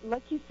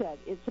 like you said,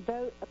 it's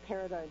about a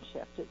paradigm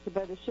shift. It's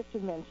about a shift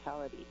in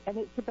mentality, and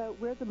it's about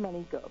where the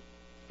money goes.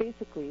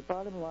 Basically,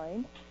 bottom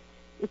line,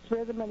 it's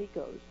where the money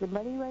goes. The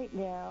money right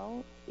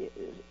now,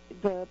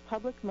 the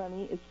public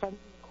money is funding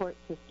the court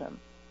system,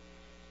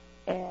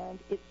 and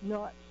it's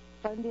not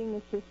funding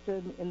the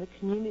system in the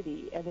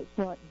community, and it's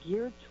not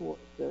geared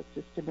towards the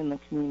system in the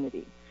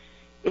community.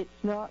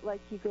 It's not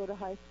like you go to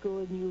high school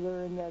and you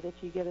learn that if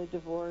you get a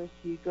divorce,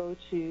 you go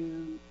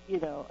to,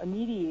 a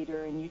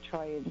mediator and you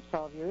try and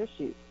solve your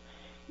issues.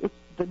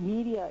 The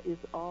media is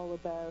all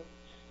about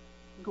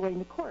going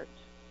to court,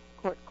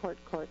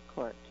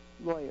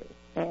 lawyers.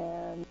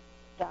 And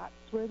that's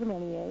where the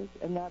money is,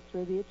 and that's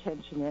where the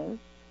attention is.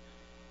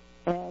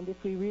 And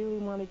if we really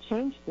want to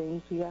change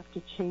things, we have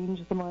to change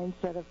the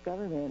mindset of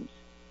government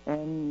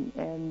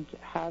and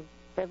have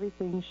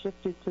everything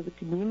shifted to the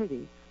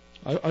community.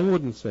 I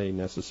wouldn't say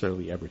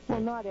necessarily everything.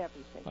 Well, not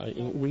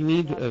everything. We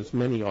need as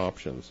many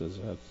options, as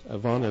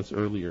Ivana's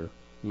earlier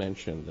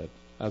mentioned, that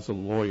as a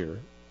lawyer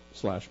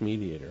 /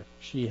 mediator,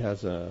 she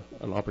has an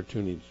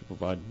opportunity to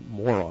provide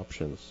more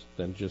options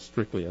than just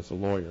strictly as a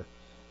lawyer,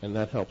 and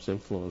that helps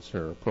influence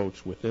her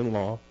approach within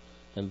law,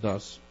 and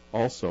thus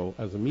also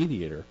as a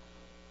mediator,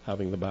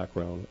 having the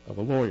background of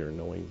a lawyer,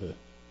 knowing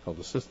how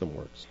the system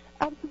works.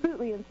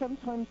 Absolutely, and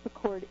sometimes the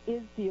court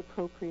is the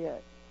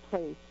appropriate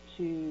place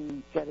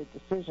to get a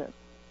decision.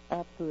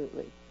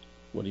 Absolutely.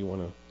 What do you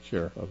want to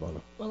share, Ivana?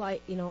 Well,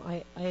 I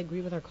agree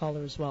with our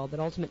caller as well,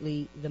 that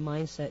ultimately the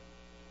mindset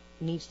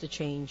needs to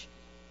change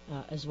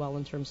as well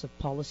in terms of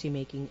policy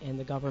making and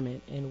the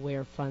government and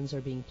where funds are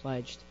being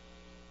pledged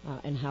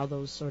and how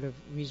those sort of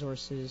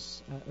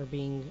resources are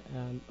being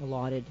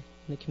allotted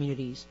in the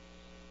communities.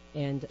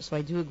 And so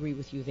I do agree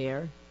with you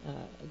there.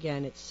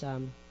 Again, it's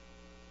not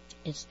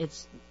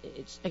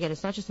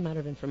just a matter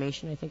of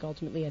information. I think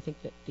ultimately,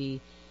 that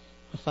the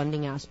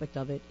funding aspect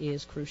of it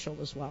is crucial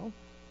as well.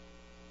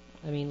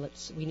 I mean,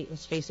 let's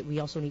face it. We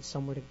also need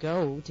somewhere to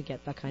go to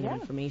get that kind of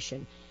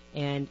information,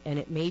 and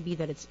it may be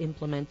that it's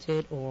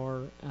implemented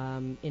or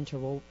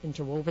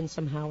interwoven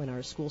somehow in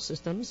our school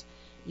systems.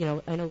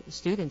 I know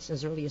students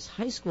as early as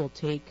high school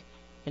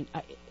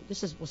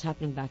this is what's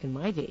happening back in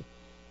my day.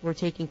 We're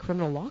taking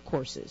criminal law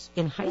courses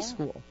in high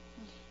school,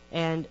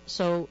 and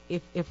so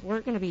if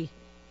we're going to be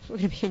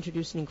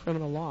introducing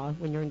criminal law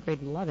when you're in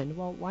grade 11,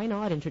 well, why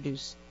not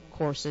introduce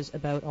courses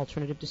about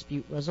alternative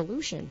dispute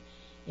resolution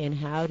and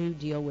how to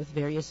deal with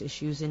various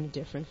issues in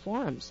different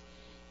forums.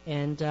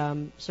 And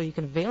so you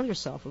can avail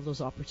yourself of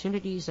those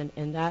opportunities,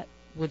 and that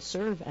would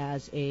serve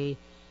as a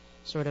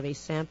sort of a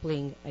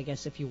sampling, I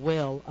guess, if you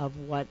will, of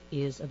what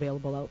is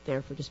available out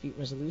there for dispute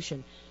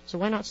resolution. So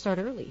why not start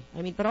early?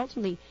 I mean, but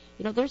ultimately,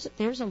 there's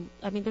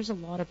a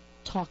lot of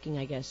talking,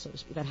 I guess, so to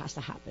speak, that has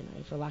to happen,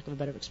 right, for lack of a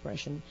better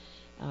expression.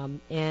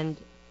 And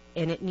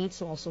it needs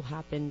to also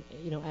happen,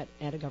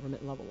 at a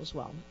government level as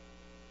well.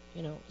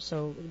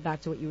 So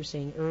back to what you were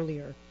saying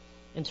earlier,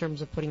 in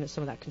terms of putting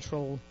some of that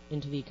control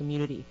into the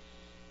community,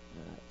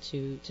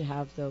 to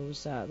have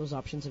those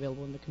options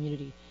available in the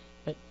community.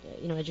 But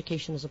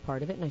education is a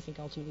part of it, and I think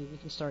ultimately we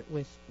can start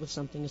with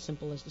something as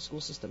simple as the school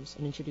systems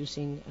and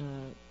introducing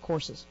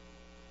courses.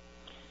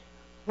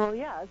 Well,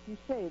 yeah, as you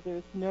say,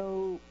 there's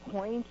no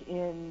point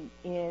in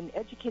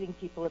educating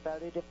people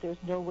about it if there's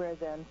nowhere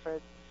then for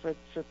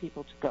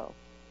people to go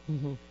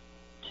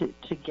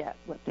to get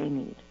what they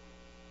need.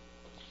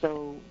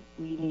 So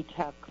we need to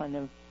have kind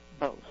of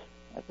both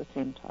at the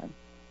same time.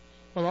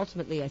 Well,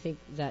 ultimately, I think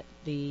that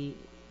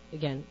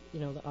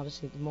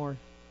obviously the more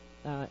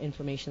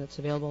information that's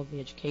available, the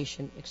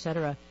education,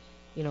 etc.,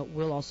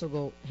 will also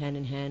go hand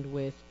in hand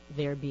with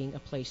there being a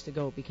place to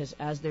go, because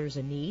as there's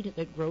a need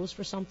that grows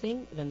for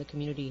something, then the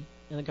community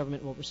and the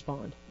government will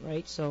respond,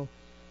 right? So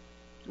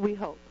we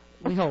hope.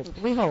 We hope.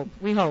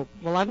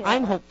 Well,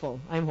 I'm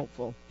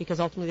hopeful because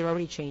ultimately there are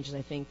already changes,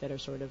 I think, that are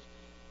sort of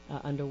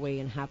underway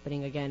and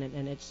happening again,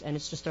 and it's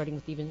just starting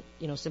with even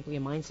simply a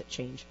mindset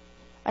change.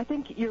 I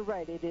think you're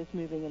right. It is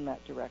moving in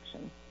that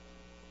direction.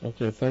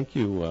 Okay, thank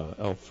you,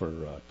 Elle, for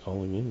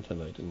calling in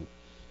tonight and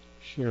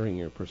sharing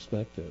your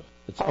perspective.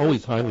 It's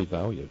always highly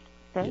valued.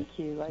 Thank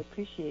you. I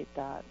appreciate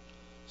that.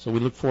 So we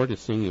look forward to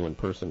seeing you in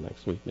person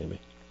next week, maybe.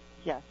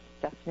 Yes,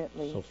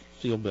 definitely. So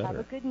feel better. Have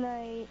a good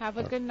night. Have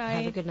a good night.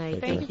 Have a good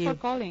night. Thank you for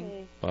calling.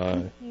 Okay. Bye.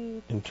 Thank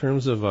you. In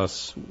terms of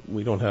us,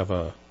 we don't have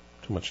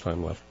too much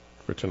time left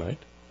for tonight,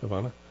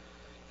 Ivana.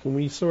 Can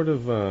we sort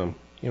of,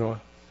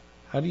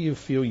 how do you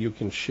feel you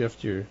can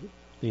shift the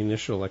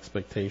initial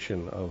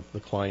expectation of the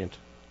client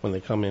when they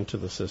come into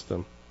the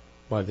system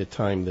by the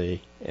time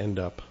they end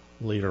up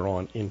later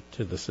on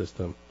into the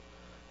system?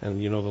 And,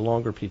 the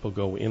longer people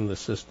go in the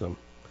system,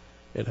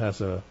 it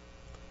has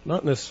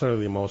not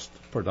necessarily the most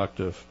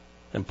productive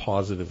and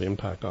positive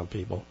impact on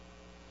people.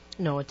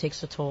 No, it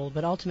takes a toll.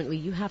 But ultimately,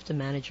 you have to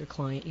manage your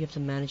client. You have to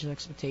manage their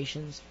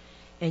expectations.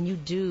 And you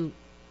do,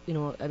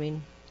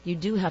 you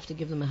do have to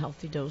give them a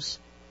healthy dose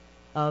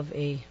of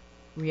a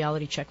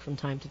reality check from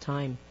time to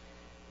time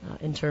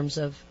in terms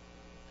of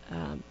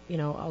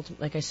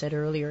like I said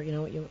earlier,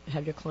 you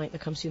have your client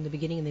that comes to you in the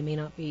beginning and they may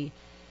not be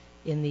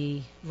in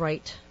the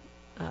right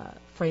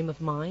frame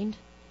of mind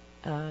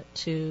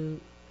to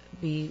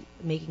be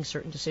making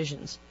certain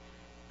decisions.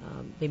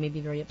 They may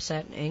be very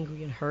upset and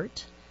angry and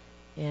hurt.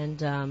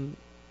 And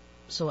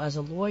so as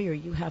a lawyer,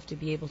 you have to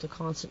be able to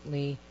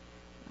constantly,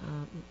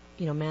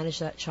 manage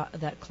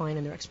that client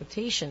and their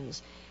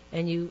expectations.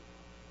 And you,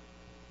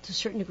 to a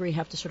certain degree,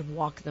 have to sort of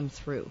walk them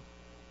through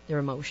their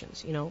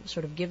emotions,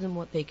 sort of give them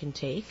what they can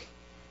take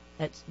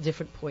at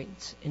different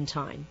points in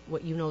time,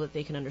 what that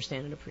they can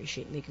understand and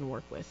appreciate and they can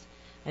work with.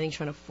 I think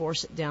trying to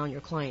force it down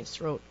your client's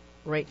throat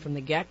right from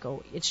the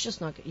get-go,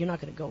 you're not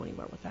going to go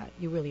anywhere with that.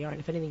 You really aren't.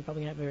 If anything, you're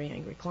probably going to have a very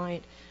angry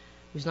client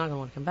who's not going to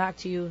want to come back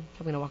to you,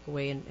 probably going to walk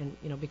away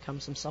and become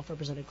some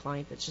self-represented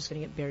client that's just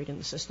going to get buried in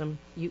the system.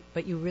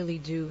 But you really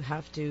do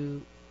have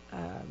to,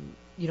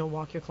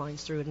 walk your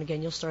clients through it. And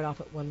again, you'll start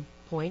off at one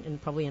point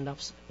and probably end up,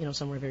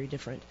 somewhere very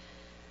different,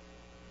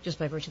 just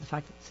by virtue of the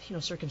fact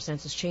that,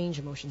 circumstances change,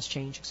 emotions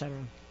change, etc.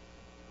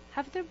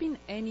 Have there been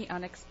any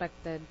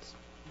unexpected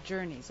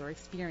journeys or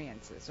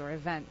experiences or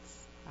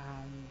events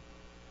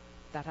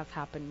that have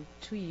happened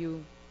to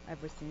you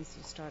ever since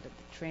you started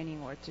the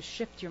training, or to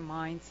shift your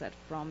mindset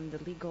from the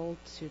legal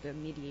to the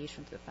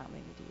mediation, to the family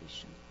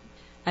mediation?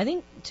 I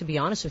think, to be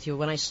honest with you,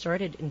 when I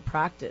started in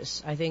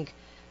practice, I think,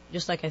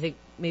 just like I think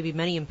maybe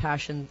many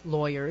impassioned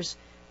lawyers,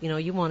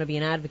 you want to be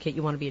an advocate,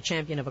 you want to be a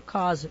champion of a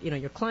cause,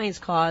 your client's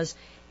cause,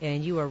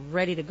 and you are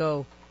ready to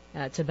go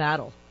to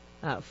battle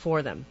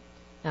for them.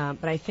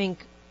 But I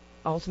think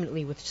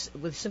ultimately,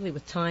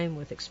 with time,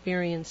 with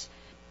experience,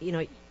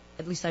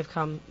 at least I've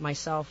come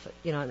myself,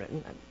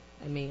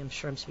 I'm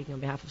sure I'm speaking on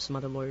behalf of some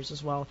other lawyers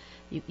as well.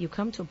 You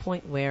come to a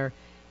point where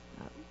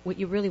what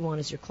you really want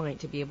is your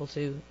client to be able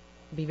to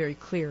be very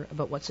clear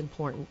about what's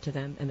important to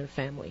them and their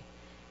family,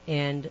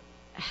 and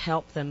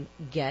help them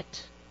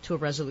get to a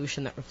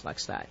resolution that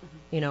reflects that.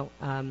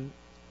 Mm-hmm.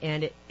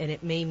 And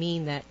it may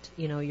mean that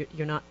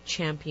you're not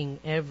championing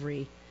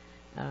every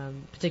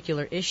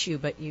particular issue,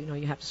 but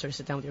you have to sort of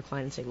sit down with your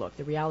client and say, look,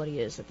 the reality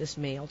is that this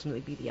may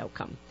ultimately be the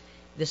outcome.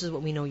 This is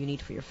what we know you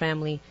need for your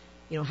family.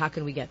 How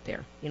can we get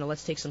there?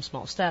 Let's take some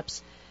small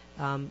steps.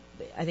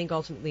 I think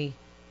ultimately,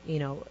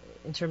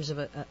 in terms of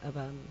a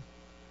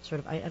sort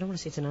of, I don't want to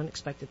say it's an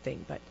unexpected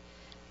thing, but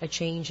a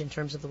change in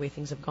terms of the way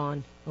things have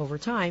gone over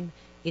time,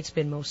 it's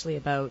been mostly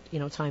about,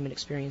 time and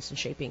experience and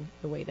shaping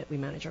the way that we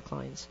manage our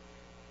clients.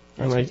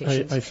 And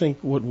I think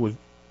what would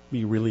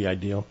be really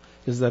ideal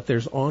is that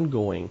there's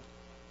ongoing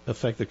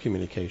effective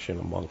communication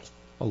amongst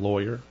a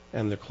lawyer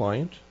and the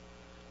client,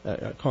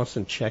 a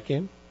constant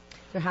check-in.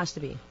 There has to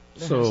be.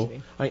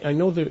 I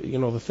know that,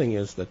 the thing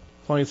is that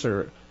clients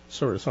are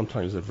sort of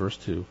sometimes adverse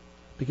to,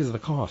 because of the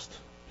cost.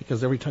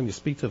 Because every time you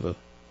speak to the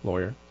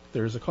lawyer,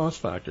 there's a cost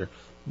factor.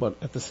 But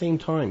at the same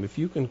time, if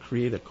you can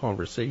create a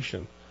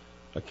conversation,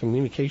 a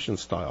communication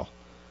style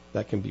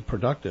that can be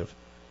productive,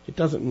 it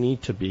doesn't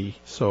need to be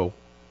so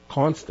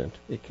constant.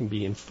 It can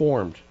be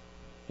informed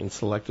in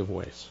selective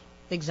ways.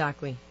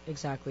 Exactly.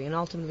 And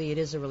ultimately, it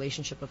is a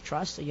relationship of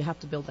trust, so you have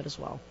to build that as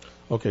well.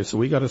 Okay, so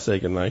we got to say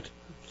goodnight.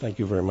 Thank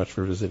you very much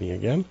for visiting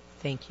again.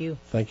 Thank you.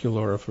 Thank you,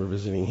 Laura, for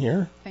visiting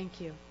here. Thank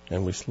you.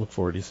 And we look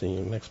forward to seeing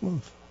you next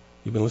month.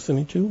 You've been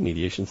listening to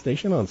Mediation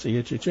Station on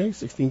CHHA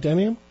 1610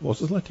 AM,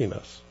 Voces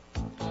Latinas.